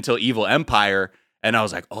into it until Evil Empire. And I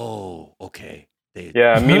was like, oh, okay.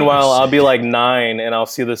 Meanwhile, I'll be like 9 and I'll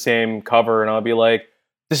see the same cover and I'll be like,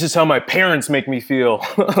 this is how my parents make me feel.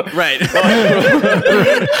 Right.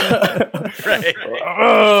 Right.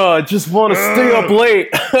 Oh, I just want to stay up late.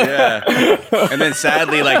 Yeah. And then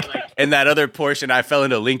sadly, like in that other portion, I fell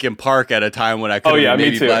into Linkin Park at a time when I could have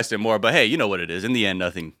maybe blasted more. But hey, you know what it is. In the end,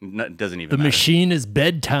 nothing doesn't even matter. The machine is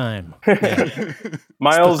bedtime. Yeah.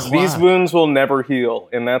 Miles, these wounds will never heal.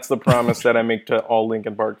 And that's the promise that I make to all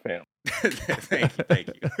Linkin Park fans. Thank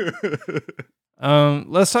you.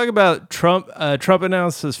 Let's talk about Trump. Trump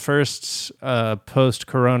announced his first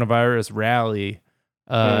post-coronavirus rally,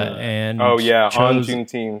 and on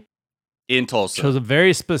Juneteenth in Tulsa. Chose a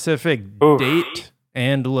very specific date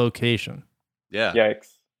and location. Yeah,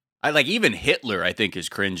 yikes! I like even Hitler. I think is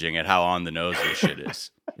cringing at how on the nose this shit is.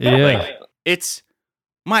 Yeah, like, it's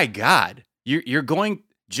my God. You're going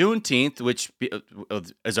Juneteenth, which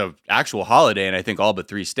is an actual holiday, and I think all but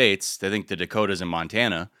 3 states. I think the Dakotas and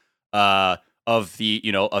Montana. We're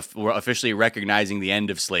officially recognizing the end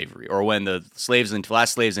of slavery, or when the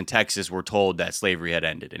last slaves in Texas were told that slavery had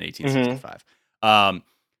ended in 1865.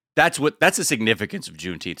 That's the significance of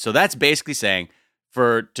Juneteenth. So that's basically saying,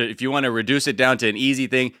 if you want to reduce it down to an easy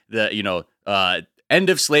thing, the end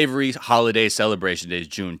of slavery holiday celebration day is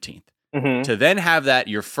Juneteenth. To then have that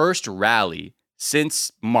your first rally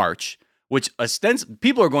since March, which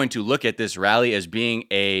people are going to look at this rally as being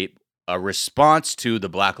a response to the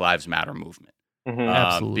Black Lives Matter movement.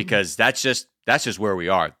 Absolutely. Because that's just where we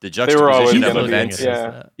are. The juxtaposition of events.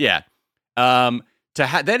 Yeah.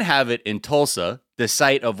 to then have it in Tulsa, the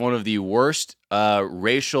site of one of the worst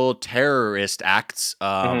racial terrorist acts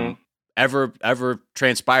ever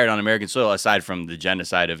transpired on American soil, aside from the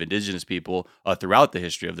genocide of indigenous people throughout the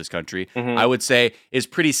history of this country, I would say is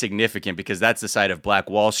pretty significant because that's the site of Black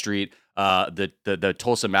Wall Street. The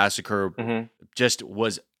Tulsa massacre just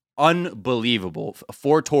was unbelievable,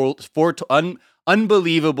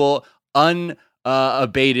 unbelievable,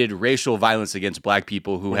 unabated racial violence against Black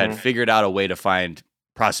people who had figured out a way to find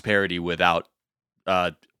prosperity without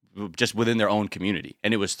just within their own community,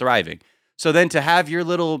 and it was thriving. So then to have your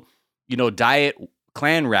little, diet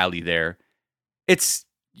Klan rally there,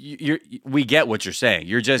 we get what you're saying.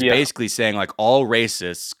 You're just basically saying like all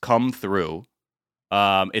racists come through.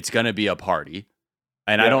 It's gonna be a party,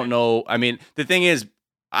 and I don't know. I mean, the thing is,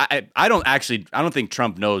 I don't think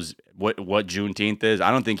Trump knows what Juneteenth is. I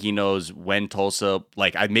don't think he knows when Tulsa.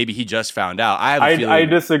 Maybe he just found out. I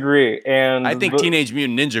disagree, and I think Teenage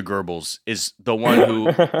Mutant Ninja Goebbels is the one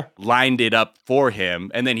who lined it up for him,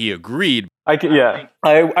 and then he agreed. I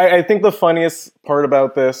think the funniest part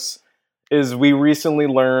about this is we recently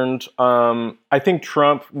learned. I think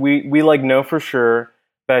Trump. We know for sure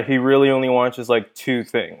that he really only watches like two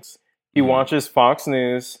things. He watches Fox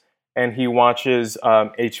News. And he watches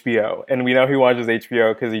HBO. And we know he watches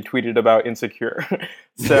HBO because he tweeted about Insecure.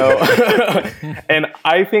 So, and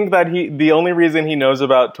I think that the only reason he knows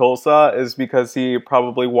about Tulsa is because he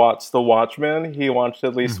probably watched The Watchmen. He watched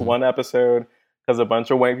at least one episode because a bunch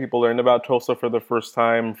of white people learned about Tulsa for the first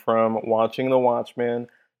time from watching The Watchmen,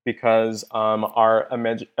 because our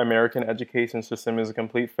American education system is a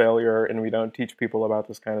complete failure and we don't teach people about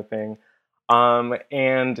this kind of thing.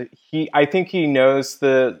 And I think he knows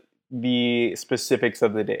the specifics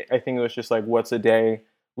of the day. I think it was just like, what's a day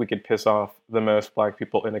we could piss off the most Black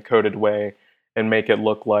people in a coded way and make it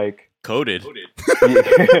look like coded.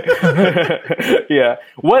 Yeah.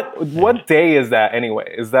 What day is that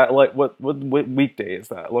anyway? Is that like what weekday is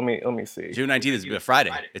that? Let me see. June 19th is a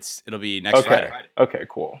Friday. It'll be next Friday. Okay,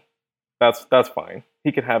 cool. That's fine.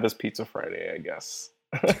 He could have his pizza Friday, I guess.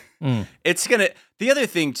 It's gonna. The other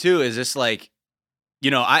thing too is just like, a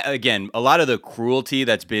lot of the cruelty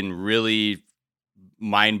that's been really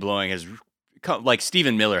mind-blowing has come, like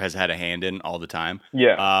Stephen Miller has had a hand in all the time.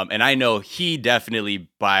 Yeah. And I know he definitely,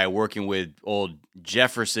 by working with old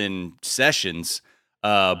Jefferson Sessions,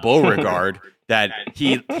 Beauregard, that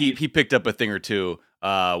he picked up a thing or two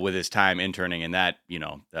with his time interning in that,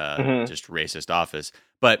 just racist office.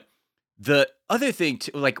 But the other thing,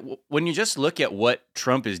 too, like when you just look at what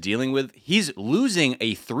Trump is dealing with, he's losing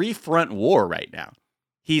a three-front war right now.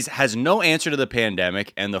 He has no answer to the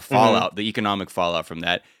pandemic and the fallout, the economic fallout from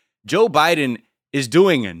that. Joe Biden is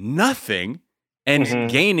doing nothing and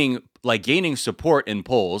gaining support in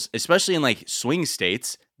polls, especially in like swing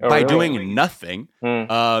states, by doing nothing.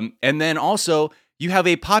 And then also you have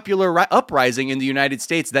a popular uprising in the United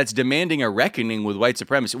States that's demanding a reckoning with white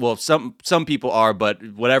supremacy. Well, some people are, but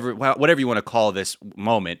whatever you want to call this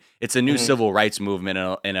moment, it's a new civil rights movement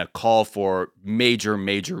and a call for major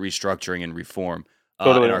restructuring and reform.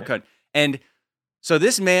 In our country. And so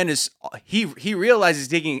this man he realizes he's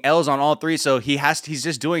taking L's on all three, so he's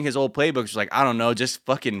just doing his old playbook. It's like, I don't know, just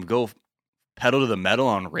fucking go pedal to the metal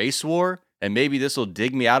on race war, and maybe this will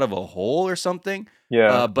dig me out of a hole or something.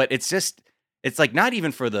 Yeah. But it's like not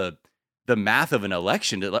even for the math of an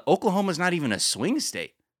election. Oklahoma's not even a swing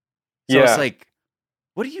state. So it's like,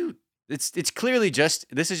 what do you? It's clearly just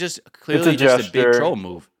a big troll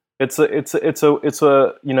move. It's a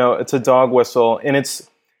dog whistle, and it's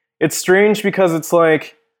strange because it's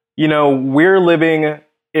like, we're living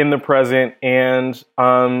in the present, and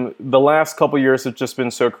the last couple years have just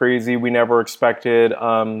been so crazy. We never expected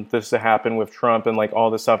this to happen with Trump and like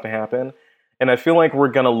all this stuff to happen. And I feel like we're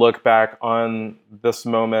gonna look back on this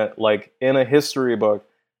moment like in a history book,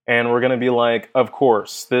 and we're gonna be like, of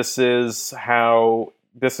course, this is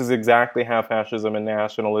exactly how fascism and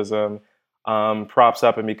nationalism props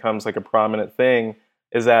up and becomes like a prominent thing,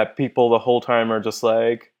 is that people the whole time are just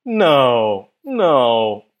like, no,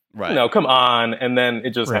 right, no, come on, and then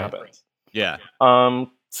it just happens. Yeah.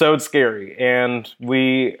 So it's scary, and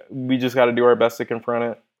we just got to do our best to confront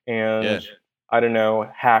it, and I don't know,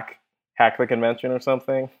 hack the convention or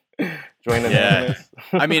something. Join the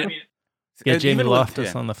I mean, get Jamie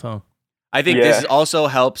Loftus on the phone. I think this also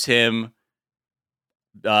helps him.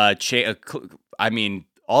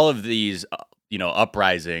 All of these,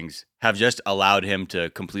 uprisings have just allowed him to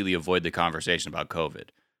completely avoid the conversation about COVID.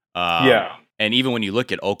 And even when you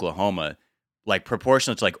look at Oklahoma, like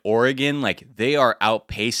proportional to like Oregon, like they are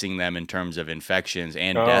outpacing them in terms of infections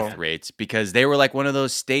and death rates, because they were like one of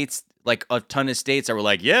those states like a ton of states that were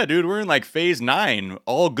like, yeah, dude, we're in like phase 9,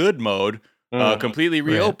 all good mode, completely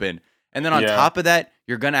reopened. Right. And then on top of that,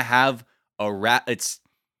 you're gonna have it's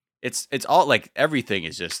all like everything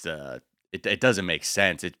is just it doesn't make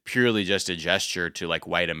sense. It's purely just a gesture to like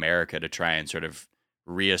white America to try and sort of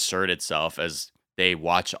reassert itself as they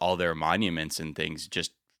watch all their monuments and things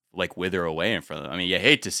just like wither away in front of them. I mean, you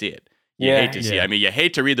hate to see it. You hate to see it. I mean, you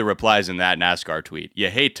hate to read the replies in that NASCAR tweet. You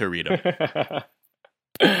hate to read them.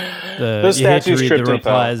 You hate to read the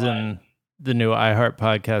replies in the new iHeart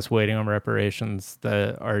podcast, Waiting on Reparations,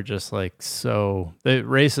 that are just like so. The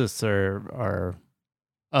racists are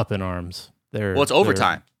up in arms. It's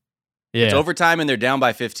overtime. It's overtime, and they're down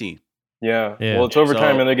by 15. Yeah. Well, it's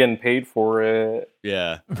overtime, and they're getting paid for it.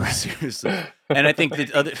 Yeah, seriously. And I think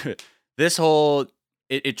that this whole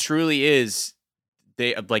it truly is.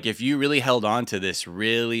 They like if you really held on to this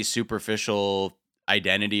really superficial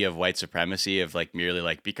identity of white supremacy of like merely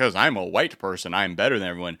like because I'm a white person, I'm better than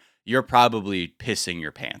everyone. You're probably pissing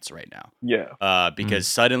your pants right now. Yeah. Because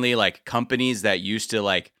suddenly like companies that used to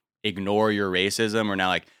like ignore your racism are now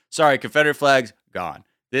like, sorry, Confederate flags gone.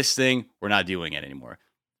 This thing, we're not doing it anymore.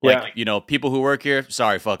 Like, people who work here,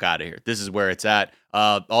 sorry, fuck out of here. This is where it's at.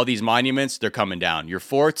 All these monuments, they're coming down. Your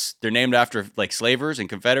forts, they're named after like slavers and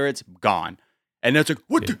Confederates, gone. And it's like,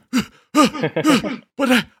 what?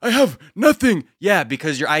 But I have nothing. Yeah,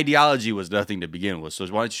 because your ideology was nothing to begin with. So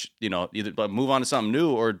why don't you, either move on to something new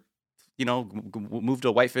or, move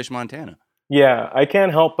to Whitefish, Montana. Yeah, I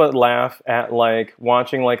can't help but laugh at like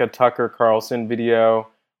watching like a Tucker Carlson video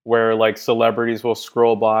where like celebrities will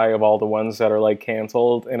scroll by of all the ones that are like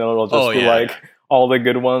canceled, and it'll just be like all the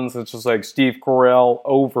good ones. It's just like Steve Carell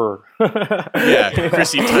over.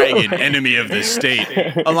 Chrissy Teigen, enemy of the state,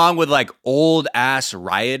 along with like old ass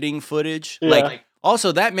rioting footage. Like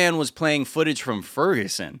also that man was playing footage from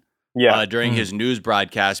Ferguson during his news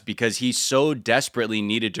broadcast because he so desperately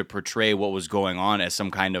needed to portray what was going on as some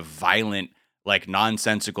kind of violent, like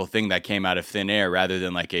nonsensical thing that came out of thin air rather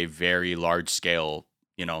than like a very large scale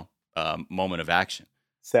moment of action.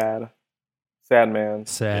 Sad man.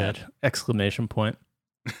 Exclamation point.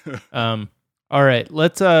 All right,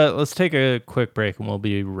 let's take a quick break and we'll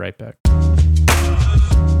be right back.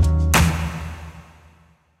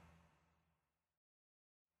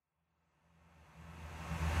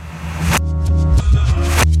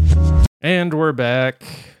 And we're back.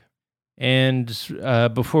 And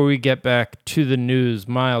before we get back to the news,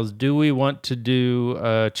 Miles, do we want to do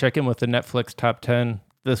check in with the Netflix top 10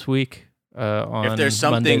 this week on if there's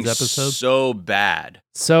something Monday's episode? So bad.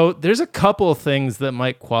 So there's a couple of things that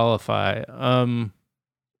might qualify.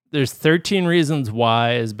 There's 13 Reasons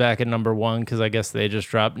Why is back at number 1 because I guess they just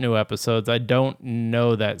dropped new episodes. I don't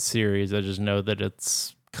know that series. I just know that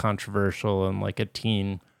it's controversial and like a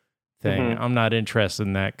teen thing. Mm-hmm. I'm not interested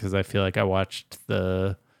in that because I feel like I watched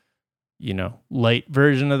the light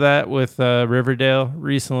version of that with Riverdale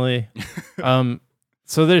recently.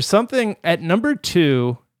 So there's something at number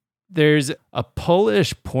 2. There's a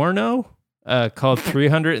Polish porno called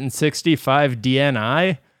 365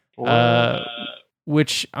 DNI,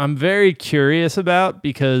 which I'm very curious about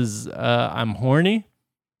because I'm horny.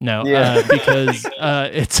 No, because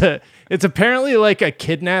it's apparently like a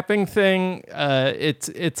kidnapping thing.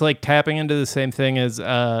 It's like tapping into the same thing as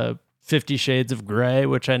 50 Shades of Grey,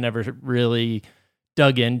 which I never really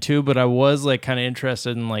dug into, but I was like kind of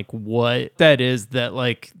interested in like what that is, that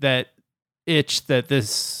like that itch that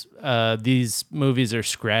these movies are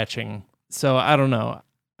scratching. So I don't know.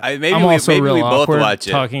 Maybe we both watch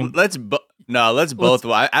it. Let's both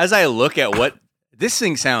watch. As I look at what this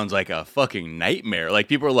thing sounds like a fucking nightmare. Like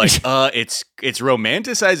people are like, it's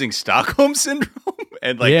romanticizing Stockholm syndrome,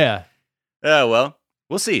 and like, well,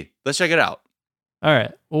 we'll see. Let's check it out. All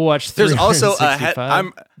right, we'll watch. There's also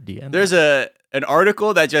there's an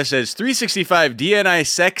article that just says 365 DNI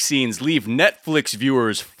sex scenes leave Netflix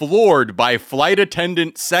viewers floored by flight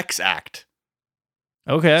attendant sex act.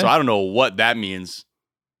 Okay. So I don't know what that means.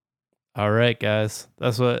 All right, guys.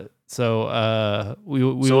 That's what. So we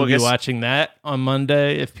will be watching that on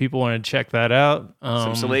Monday if people want to check that out.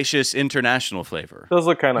 Some salacious international flavor. Does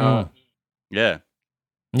look kind of hot. Yeah.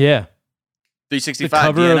 Yeah. 365 The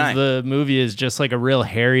cover DNI. of the movie is just like a real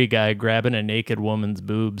hairy guy grabbing a naked woman's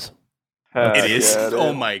boobs. It is. Yeah,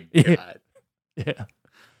 oh my god. Yeah.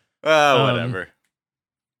 Whatever.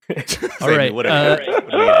 All right.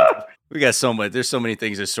 Whatever. We got so much. There's so many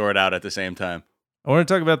things to sort out at the same time. I want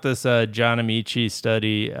to talk about this John Amici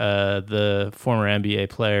study. The former NBA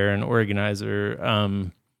player and organizer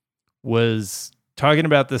was talking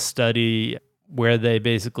about this study where they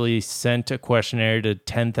basically sent a questionnaire to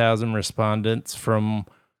 10,000 respondents from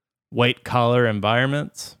white-collar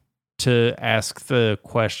environments to ask the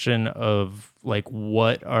question of like,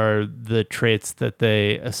 what are the traits that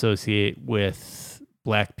they associate with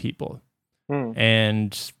Black people?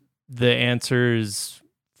 And the answers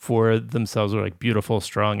for themselves are like beautiful,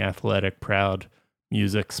 strong, athletic, proud,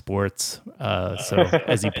 music, sports. So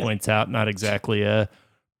as he points out, not exactly a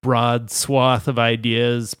broad swath of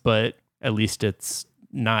ideas, but at least it's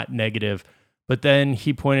not negative. But then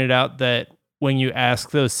he pointed out that when you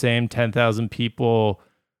ask those same 10,000 people,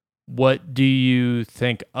 what do you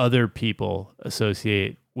think other people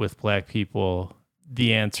associate with Black people?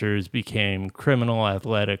 The answers became criminal,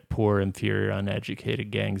 athletic, poor, inferior, uneducated,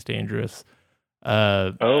 gangs, dangerous.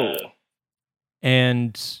 And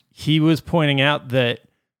he was pointing out that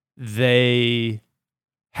they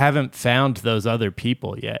haven't found those other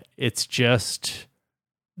people yet. It's just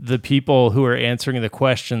the people who are answering the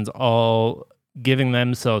questions all giving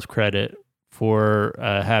themselves credit for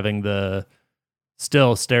having the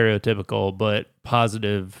still stereotypical but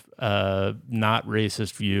positive, not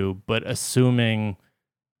racist view, but assuming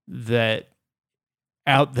that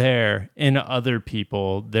out there in other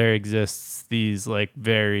people there exists these like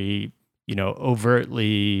very,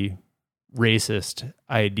 overtly racist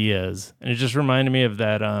ideas. And it just reminded me of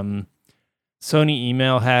that Sony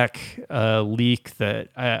email hack leak that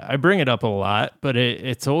I bring it up a lot, but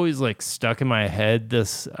it's always like stuck in my head.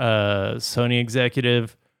 This Sony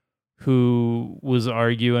executive who was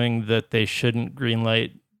arguing that they shouldn't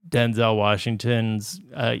greenlight Denzel Washington's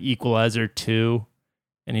Equalizer 2.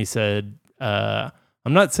 And he said, I'm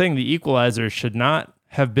not saying the Equalizer should not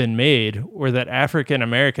have been made or that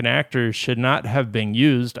African-American actors should not have been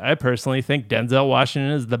used. I personally think Denzel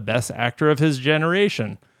Washington is the best actor of his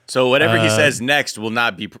generation. So whatever he says next will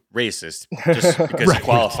not be racist just because right. He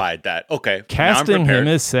qualified that. Okay. Casting him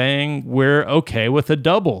as saying we're okay with a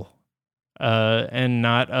double and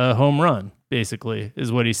not a home run, basically,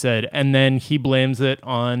 is what he said. And then he blames it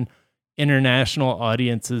on international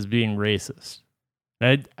audiences being racist.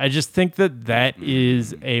 I just think that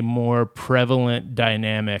is a more prevalent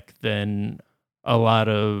dynamic than a lot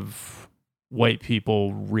of white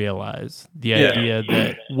people realize. The idea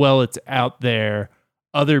that, well, it's out there,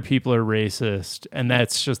 other people are racist, and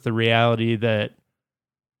that's just the reality that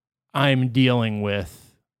I'm dealing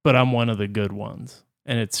with, but I'm one of the good ones.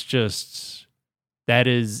 And it's just, that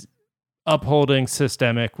is upholding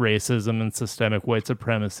systemic racism and systemic white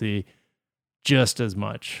supremacy just as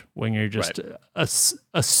much when you're just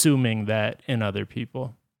assuming that in other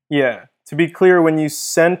people. Yeah. To be clear, when you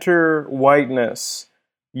center whiteness,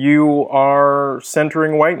 you are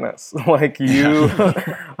centering whiteness. Like you,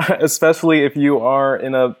 especially if you are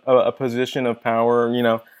in a position of power.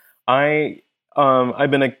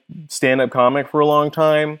 I've been a stand-up comic for a long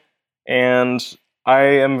time, and I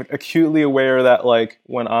am acutely aware that like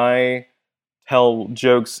when I tell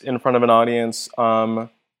jokes in front of an audience,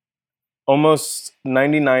 almost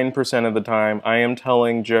 99% of the time, I am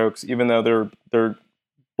telling jokes, even though they're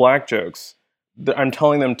Black jokes. I'm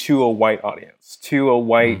telling them to a white audience, to a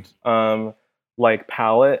white like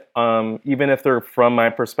palette. Even if they're from my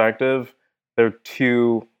perspective, they're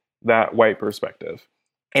to that white perspective.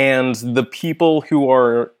 And the people who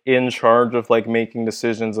are in charge of like making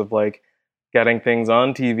decisions of like getting things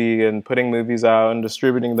on TV and putting movies out and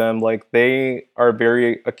distributing them, like they are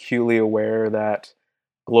very acutely aware that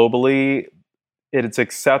globally it's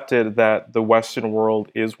accepted that the Western world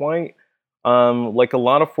is white. Like a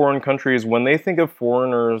lot of foreign countries, when they think of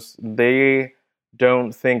foreigners, they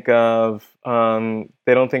don't think of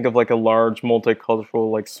like a large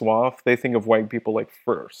multicultural like swath. They think of white people like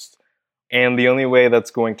first. And the only way that's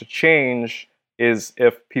going to change is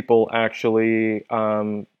if people actually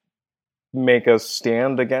make a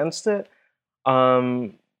stand against it.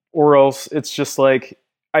 Or else it's just like,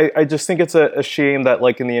 I just think it's a shame that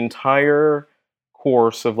like in the entire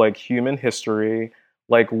course of like human history,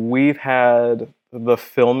 like we've had the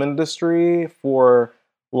film industry for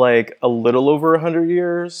like a little over 100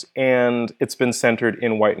 years, and it's been centered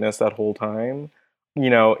in whiteness that whole time.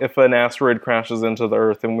 If an asteroid crashes into the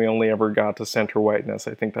Earth and we only ever got to center whiteness,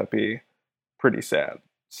 I think that'd be pretty sad.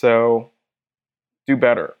 So do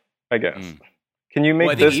better, I guess. Can you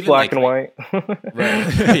make this black and white?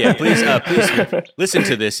 Right. Yeah, please listen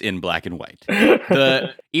to this in black and white.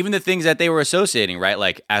 Even the things that they were associating, right?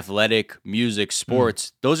 Like athletic, music,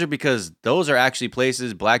 sports, those are because those are actually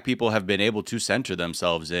places Black people have been able to center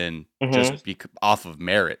themselves in just off of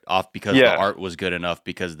merit, because the art was good enough,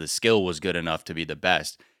 because the skill was good enough to be the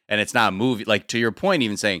best. And it's not movie, like to your point,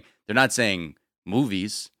 even saying, they're not saying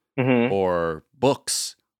movies or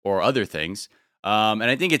books or other things. And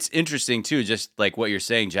I think it's interesting too, just like what you're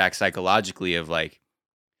saying, Jack, psychologically, of like,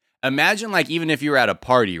 Imagine like even if you were at a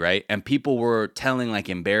party, right? And people were telling like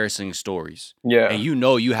embarrassing stories. Yeah. And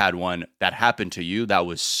you had one that happened to you that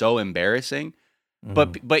was so embarrassing.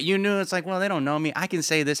 But you knew it's like, well, they don't know me. I can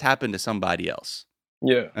say this happened to somebody else.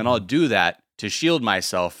 Yeah. And I'll do that to shield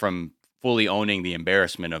myself from fully owning the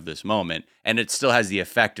embarrassment of this moment. And it still has the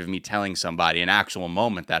effect of me telling somebody an actual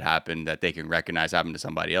moment that happened that they can recognize happened to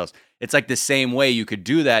somebody else. It's like the same way you could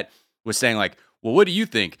do that with saying like, well, what do you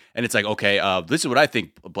think? And it's like, okay, this is what I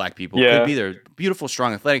think black people could be. They're beautiful,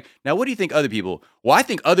 strong, athletic. Now, what do you think other people? Well, I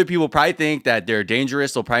think other people probably think that they're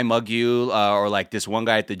dangerous. They'll probably mug you, or like this one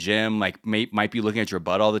guy at the gym, like might be looking at your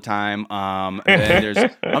butt all the time. And then there's,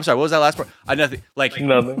 I'm sorry, what was that last part? Nothing. Like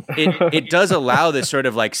Nothing. it does allow this sort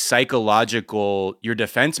of like psychological, your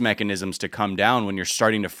defense mechanisms to come down when you're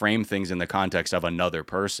starting to frame things in the context of another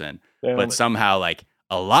person. Yeah. But somehow like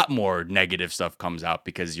a lot more negative stuff comes out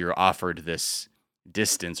because you're offered this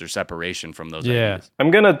distance or separation from those ideas.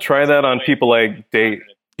 I'm gonna try that on people I date.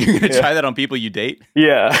 You're gonna try that on people you date?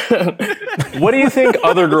 Yeah. What do you think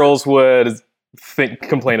other girls would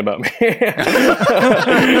complain about me?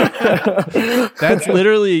 That's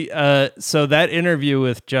literally so that interview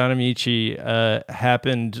with John Amici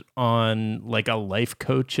happened on like a life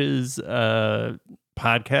coach's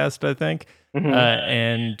podcast, I think.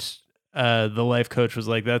 And the life coach was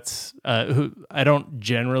like, that's who I don't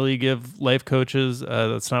generally give life coaches.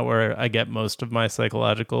 That's not where I get most of my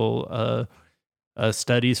psychological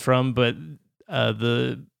studies from. But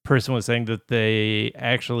the person was saying that they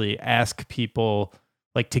actually ask people,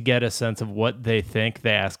 like, to get a sense of what they think,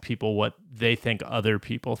 they ask people what they think other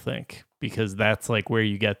people think, because that's like where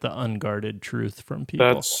you get the unguarded truth from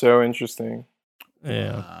people. That's so interesting.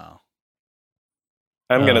 Yeah. Wow.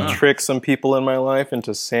 I'm going to trick some people in my life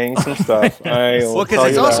into saying some stuff. Well, because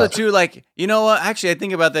it's also too, like, you know what? Actually, I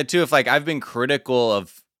think about that too. If like I've been critical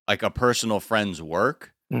of like a personal friend's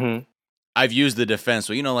work, I've used the defense.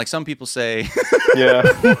 Well, you know, like some people say, yeah,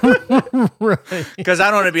 Right. because I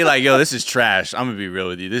don't want to be like, yo, this is trash. I'm going to be real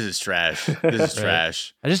with you. This is trash. This is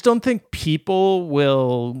trash. I just don't think people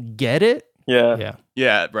will get it. Yeah.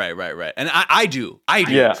 Yeah, right. And I do.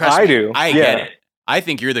 Yeah, Trust I me. do. I Yeah. get it. I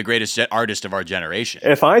think you're the greatest artist of our generation.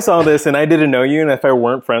 If I saw this and I didn't know you and if I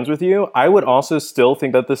weren't friends with you, I would also still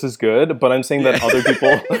think that this is good, but I'm saying that other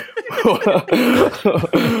people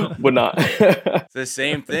would not. It's the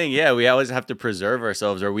same thing. Yeah, we always have to preserve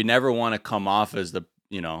ourselves, or we never want to come off as the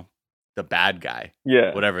bad guy.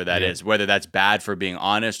 Yeah. Whatever that is, whether that's bad for being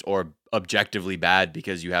honest or objectively bad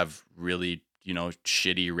because you have really,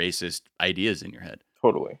 shitty racist ideas in your head.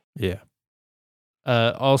 Totally. Yeah.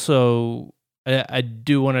 Also, I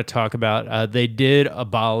do want to talk about, they did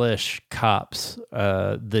abolish Cops,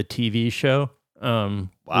 the TV show.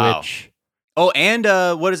 Wow. Which, and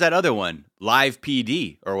what is that other one? Live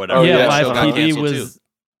PD or whatever. Oh, yeah, yeah, Live show got PD canceled was too.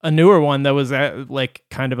 a newer one that was like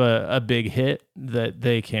kind of a big hit that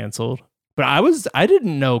they canceled. But I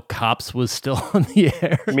didn't know Cops was still on the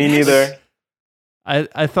air. Me neither.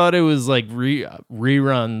 I thought it was like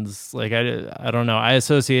reruns. Like I don't know. I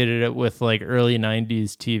associated it with like early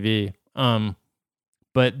 90s TV.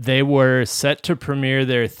 But they were set to premiere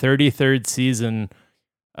their 33rd season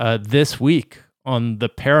this week on the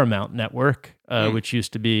Paramount Network, which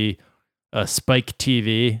used to be Spike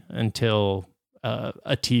TV until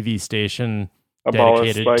a TV station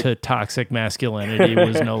dedicated to toxic masculinity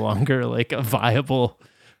was no longer like a viable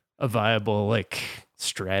like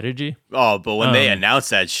strategy. Oh, but when they announced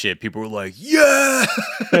that shit, people were like, yeah!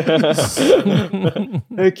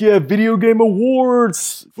 Heck yeah, video game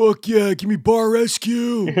awards! Fuck yeah, give me Bar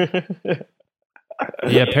Rescue!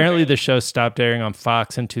 Yeah, apparently the show stopped airing on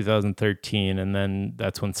Fox in 2013, and then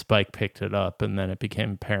that's when Spike picked it up, and then it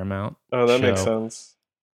became Paramount. Oh, that show. makes sense.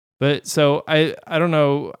 But so I don't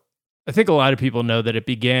know. I think a lot of people know that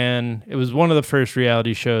it was one of the first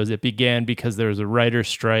reality shows. It began because there was a writer's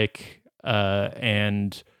strike,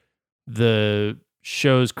 and the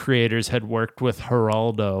show's creators had worked with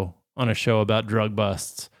Geraldo on a show about drug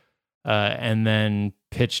busts, and then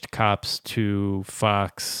pitched Cops to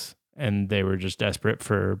Fox, and they were just desperate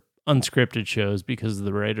for unscripted shows because of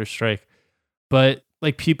the writer's strike. But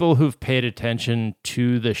like people who've paid attention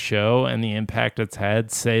to the show and the impact it's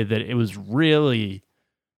had say that it was really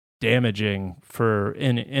damaging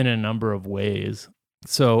in a number of ways.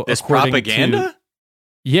 So This propaganda?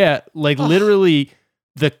 Yeah, like literally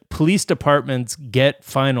the police departments get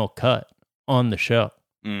final cut on the show.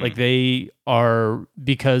 Like they are,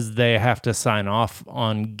 because they have to sign off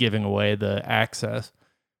on giving away the access,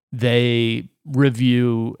 they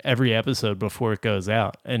review every episode before it goes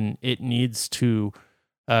out, and it needs to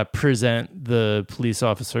present the police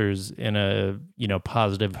officers in a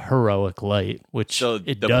positive, heroic light, which So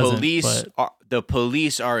it the doesn't.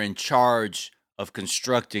 police are in charge of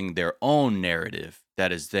constructing their own narrative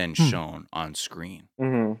that is then shown on screen.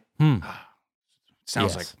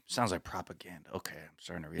 Sounds like propaganda. Okay, I'm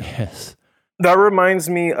starting to realize. Yes. That reminds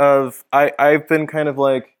me of I've been kind of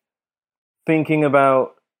like thinking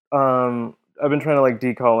about I've been trying to like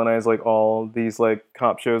decolonize like all these like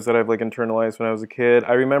cop shows that I've like internalized when I was a kid.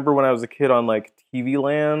 I remember when I was a kid on like TV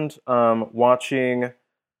Land, watching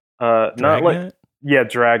not like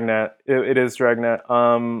Dragnet. It is Dragnet.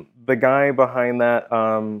 The guy behind that,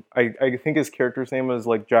 I think his character's name was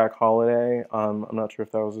like Jack Holiday. I'm not sure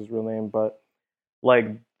if that was his real name, but like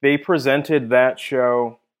they presented that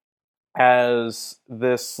show as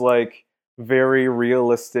this like very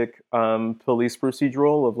realistic police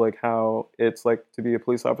procedural of like how it's like to be a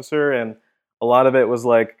police officer, and a lot of it was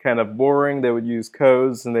like kind of boring. They would use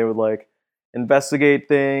codes and they would like investigate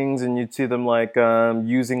things, and you'd see them like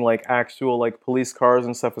using like actual like police cars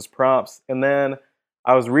and stuff as props. And then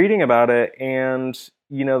I was reading about it, and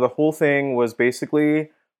the whole thing was basically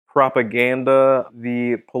propaganda.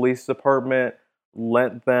 The police department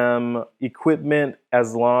lent them equipment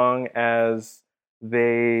as long as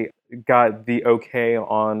they got the okay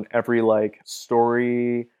on every like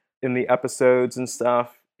story in the episodes and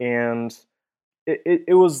stuff. And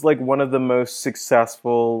it was like one of the most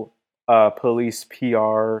successful police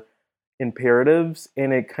PR imperatives,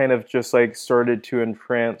 and it kind of just like started to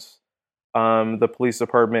entrance the police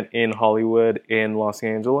department in Hollywood, in Los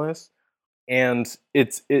Angeles. And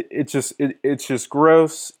it's just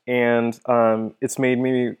gross, and it's made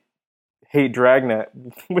me hate Dragnet,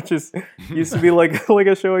 which used to be like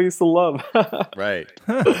a show I used to love. Right.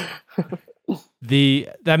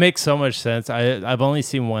 That makes so much sense. I've only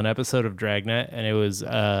seen one episode of Dragnet, and it was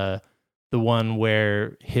the one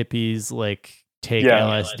where hippies like take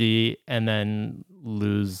LSD and then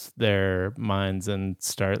lose their minds and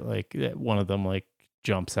start like one of them like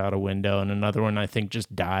jumps out a window, and another one I think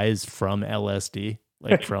just dies from LSD,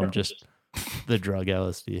 like from just the drug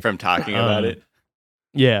LSD. From talking about it.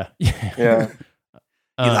 Yeah. Yeah.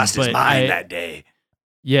 He lost his mind that day.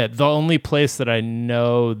 Yeah, the only place that I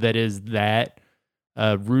know that is that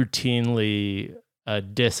routinely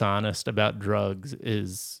dishonest about drugs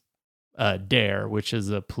is DARE, which is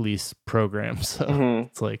a police program. So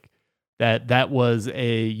it's like that was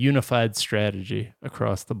a unified strategy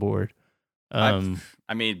across the board. I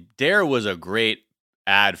mean, DARE was a great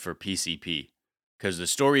ad for PCP, because the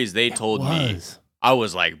stories they told me, I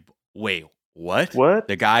was like, wait, what? What?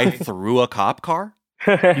 The guy threw a cop car?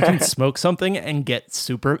 You can smoke something and get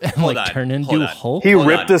super and like turn into Hulk. He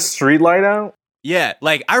ripped the street light out? Yeah,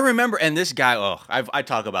 like I remember, and this guy, I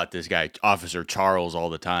talk about this guy, Officer Charles, all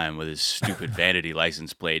the time with his stupid vanity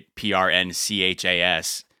license plate,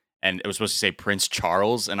 PRNCHAS. And it was supposed to say Prince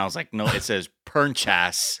Charles, and I was like, no, it says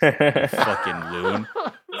Pernchas, fucking loon.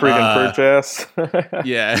 Freaking Pernchas.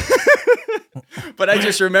 Yeah. But I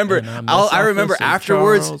just remember, I remember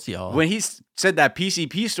afterwards, Charles, when he said that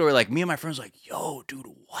PCP story, like me and my friends were like, yo, dude,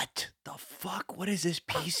 what the fuck? What is this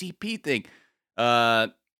PCP thing?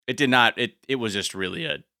 It did not, it was just really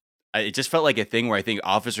it just felt like a thing where I think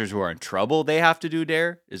officers who are in trouble, they have to do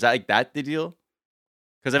DARE. Is that like that the deal?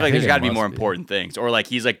 Because I feel like there's got to be more important things. Or like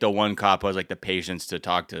he's like the one cop who has like the patience to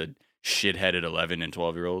talk to shitheaded 11 and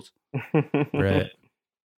 12-year-olds. Right.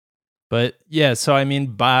 But yeah, so I mean,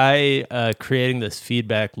 by creating this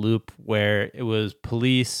feedback loop where it was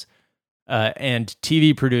police and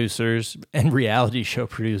TV producers and reality show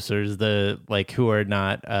producers, who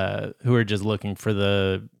are just looking for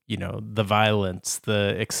the violence,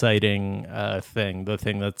 the exciting thing, the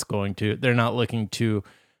thing that's they're not looking to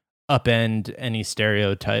upend any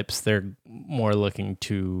stereotypes. They're more looking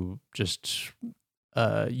to just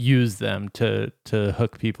use them to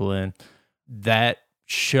hook people in. That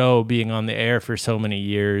show being on the air for so many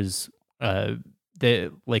years,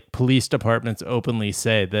 like police departments openly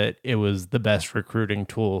say that it was the best recruiting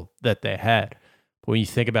tool that they had. But when you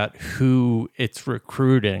think about who it's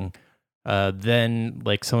recruiting, then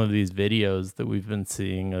like some of these videos that we've been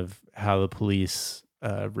seeing of how the police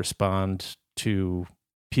respond to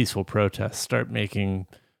peaceful protests start making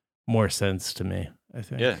more sense to me, I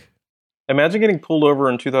think. Yeah. Imagine getting pulled over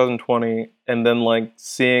in 2020 and then like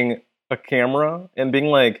seeing a camera and being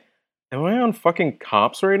like, am I on fucking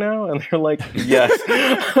cops right now? And they're like, yes.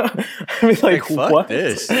 I mean, like fuck what?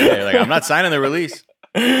 This. Yeah, like, I'm not signing the release.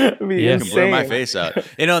 I mean, you can blur my face out.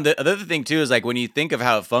 The other thing too is like when you think of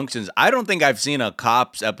how it functions, I don't think I've seen a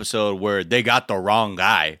cops episode where they got the wrong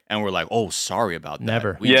guy and we're like, oh, sorry about that.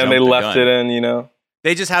 Never. And they left it in,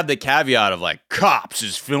 They just have the caveat of like, Cops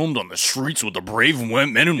is filmed on the streets with the brave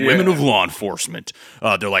men and women of law enforcement.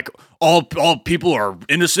 They're like, all people are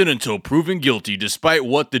innocent until proven guilty, despite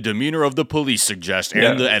what the demeanor of the police suggests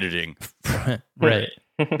and the editing. Right.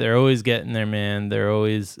 They're always getting there, man. They're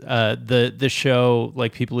always the show,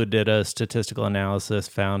 like people who did a statistical analysis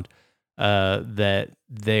found that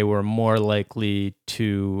they were more likely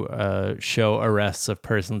to show arrests of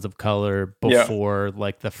persons of color before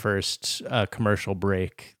like the first commercial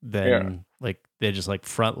break than like they just like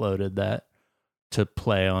front loaded that to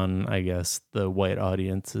play on, I guess, the white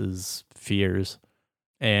audience's fears.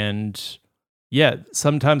 And yeah,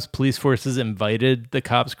 sometimes police forces invited the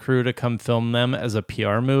cops crew to come film them as a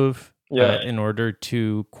PR move in order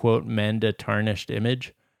to, quote, mend a tarnished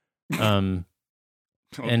image. Okay.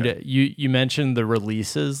 And you mentioned the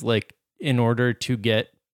releases, like in order to get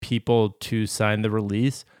people to sign the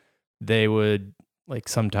release, they would like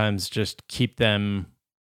sometimes just keep them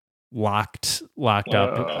locked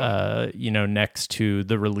up, next to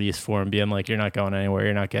the release form, being like, you're not going anywhere,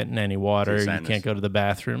 you're not getting any water, you can't go to the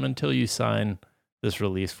bathroom until you sign this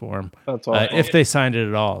release form. That's awesome. If they signed it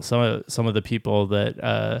at all. Some of the people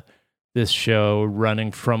that this show,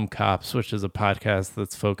 Running from Cops, which is a podcast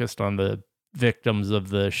that's focused on the victims of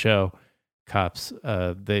the show, Cops,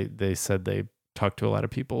 they said they talked to a lot of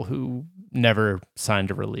people who never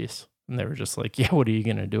signed a release, and they were just like, yeah, what are you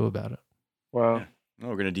gonna do about it? Wow. Yeah. No,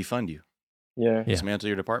 we're gonna defund you. Yeah. Dismantle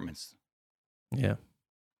your departments. Yeah.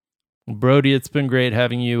 Brody, it's been great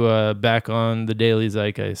having you back on the Daily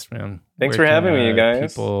Zeitgeist, man. Thanks for having me, you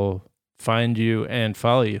guys. People find you and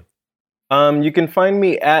follow you. You can find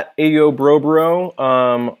me at AyoBroBro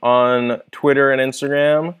on Twitter and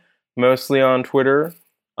Instagram, mostly on Twitter.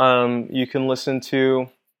 You can listen to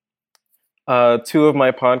two of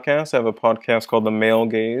my podcasts. I have a podcast called The Male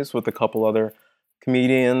Gaze with a couple other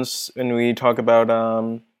comedians, and we talk about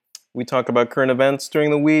current events during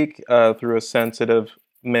the week through a sensitive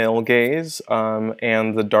male gaze,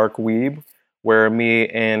 and The Dark Weeb, where me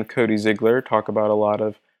and Cody Ziegler talk about a lot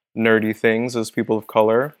of nerdy things as people of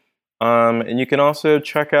color. And you can also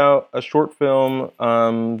check out a short film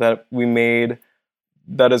that we made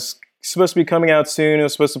that is supposed to be coming out soon. It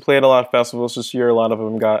was supposed to play at a lot of festivals this year. A lot of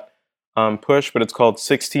them got pushed, but it's called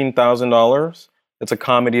 $16,000. It's a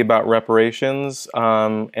comedy about reparations,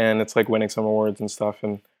 and it's like winning some awards and stuff,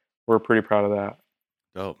 and we're pretty proud of that.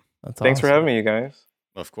 Dope. Thanks for having me, you guys.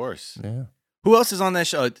 Of course. Yeah. Who else is on that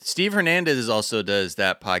show? Steve Hernandez also does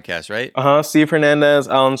that podcast, right? Steve Hernandez,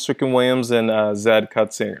 Alan Stricken-Williams, and Zed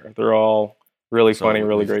Cutsinger. They're all really funny,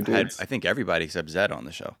 really great dudes. I think everybody except Zed on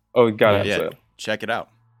the show. Oh, got it. Zed. Check it out.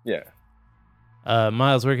 Yeah.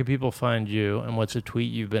 Miles, where can people find you, and what's a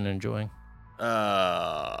tweet you've been enjoying?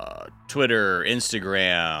 Twitter,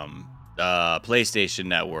 Instagram, PlayStation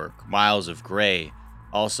Network, Miles of Gray.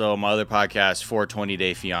 Also, my other podcast, 420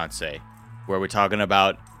 Day Fiance, where we're talking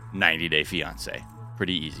about 90 Day Fiance.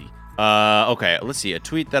 Pretty easy. Okay, let's see. A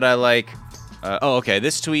tweet that I like.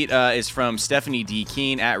 This tweet is from Stephanie D.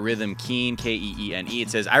 Keen at Rhythm Keen, Keene. It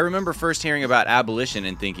says, I remember first hearing about abolition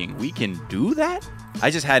and thinking, we can do that? I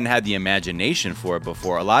just hadn't had the imagination for it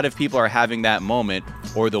before. A lot of people are having that moment,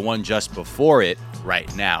 or the one just before it,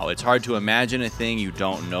 right now. It's hard to imagine a thing you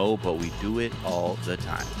don't know, but we do it all the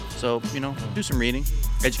time. So, do some reading,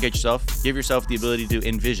 educate yourself, give yourself the ability to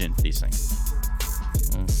envision these things.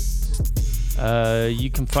 You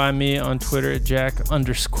can find me on Twitter at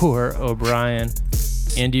Jack_O'Brien.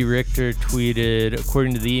 Andy Richter tweeted,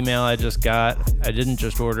 according to the email I just got, I didn't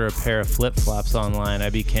just order a pair of flip-flops online. I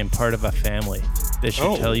became part of a family. They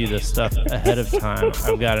should tell you this stuff ahead of time.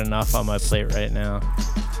 I've got enough on my plate right now.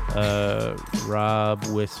 Rob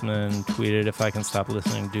Wisman tweeted, if I can stop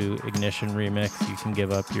listening to Ignition Remix, you can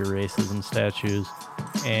give up your racism statues.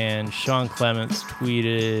 And Sean Clements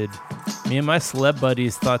tweeted, me and my celeb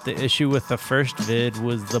buddies thought the issue with the first vid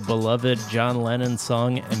was the beloved John Lennon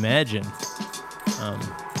song Imagine.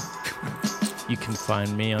 You can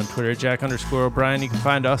find me on Twitter at Jack_O'Brien. You can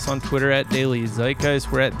find us on Twitter at Daily Zeitgeist.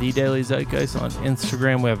 We're at The Daily Zeitgeist on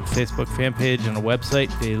Instagram. We have a Facebook fan page and a website,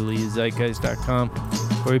 dailyzeitgeist.com,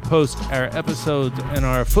 where we post our episodes and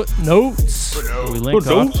our footnotes. We link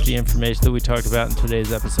off to the information that we talked about in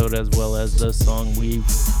today's episode, as well as the song we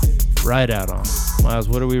ride out on. Miles,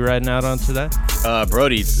 what are we riding out on today?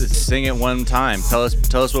 Brody, sing it one time. Tell us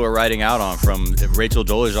what we're riding out on from Rachel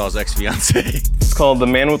Dolezal's ex-fiance. It's called The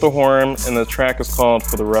Man with the Horn, and the track is called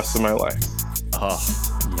For the Rest of My Life. Oh,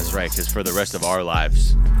 that's right, because for the rest of our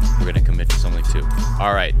lives, we're going to commit to something too.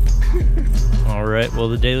 All right. All right. Well,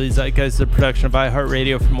 the Daily Zeitgeist is a production of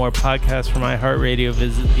iHeartRadio. For more podcasts from iHeartRadio,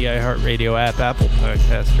 visit the iHeartRadio app, Apple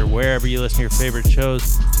Podcast, or wherever you listen to your favorite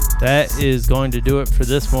shows. that is going to do it for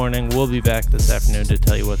this morning. We'll be back this afternoon to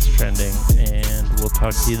tell you what's trending, and we'll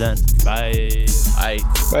talk to you then. Bye.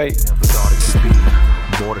 Bye.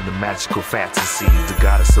 More than a magical fantasy, the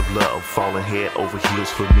goddess of love, falling head over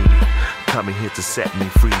heels for me. Coming here to set me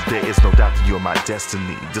free, there is no doubt that you're my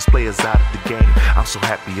destiny. This player's out of the game, I'm so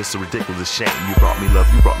happy it's a ridiculous shame. You brought me love,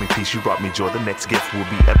 you brought me peace, you brought me joy. The next gift will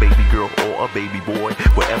be a baby girl or a baby boy.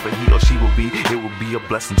 Wherever he or she will be, it will be a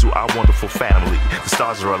blessing to our wonderful family. The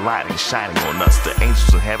stars are aligning, shining on us. The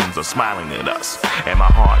angels in heavens are smiling at us. And my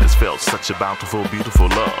heart has felt such a bountiful, beautiful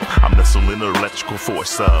love. I'm nestled in the electrical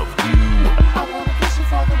force of you. I wanna kiss you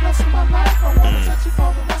for the rest of my life. I wanna touch you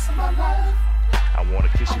for the rest of my life. I wanna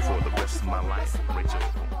kiss you for the rest of my life, Rachel.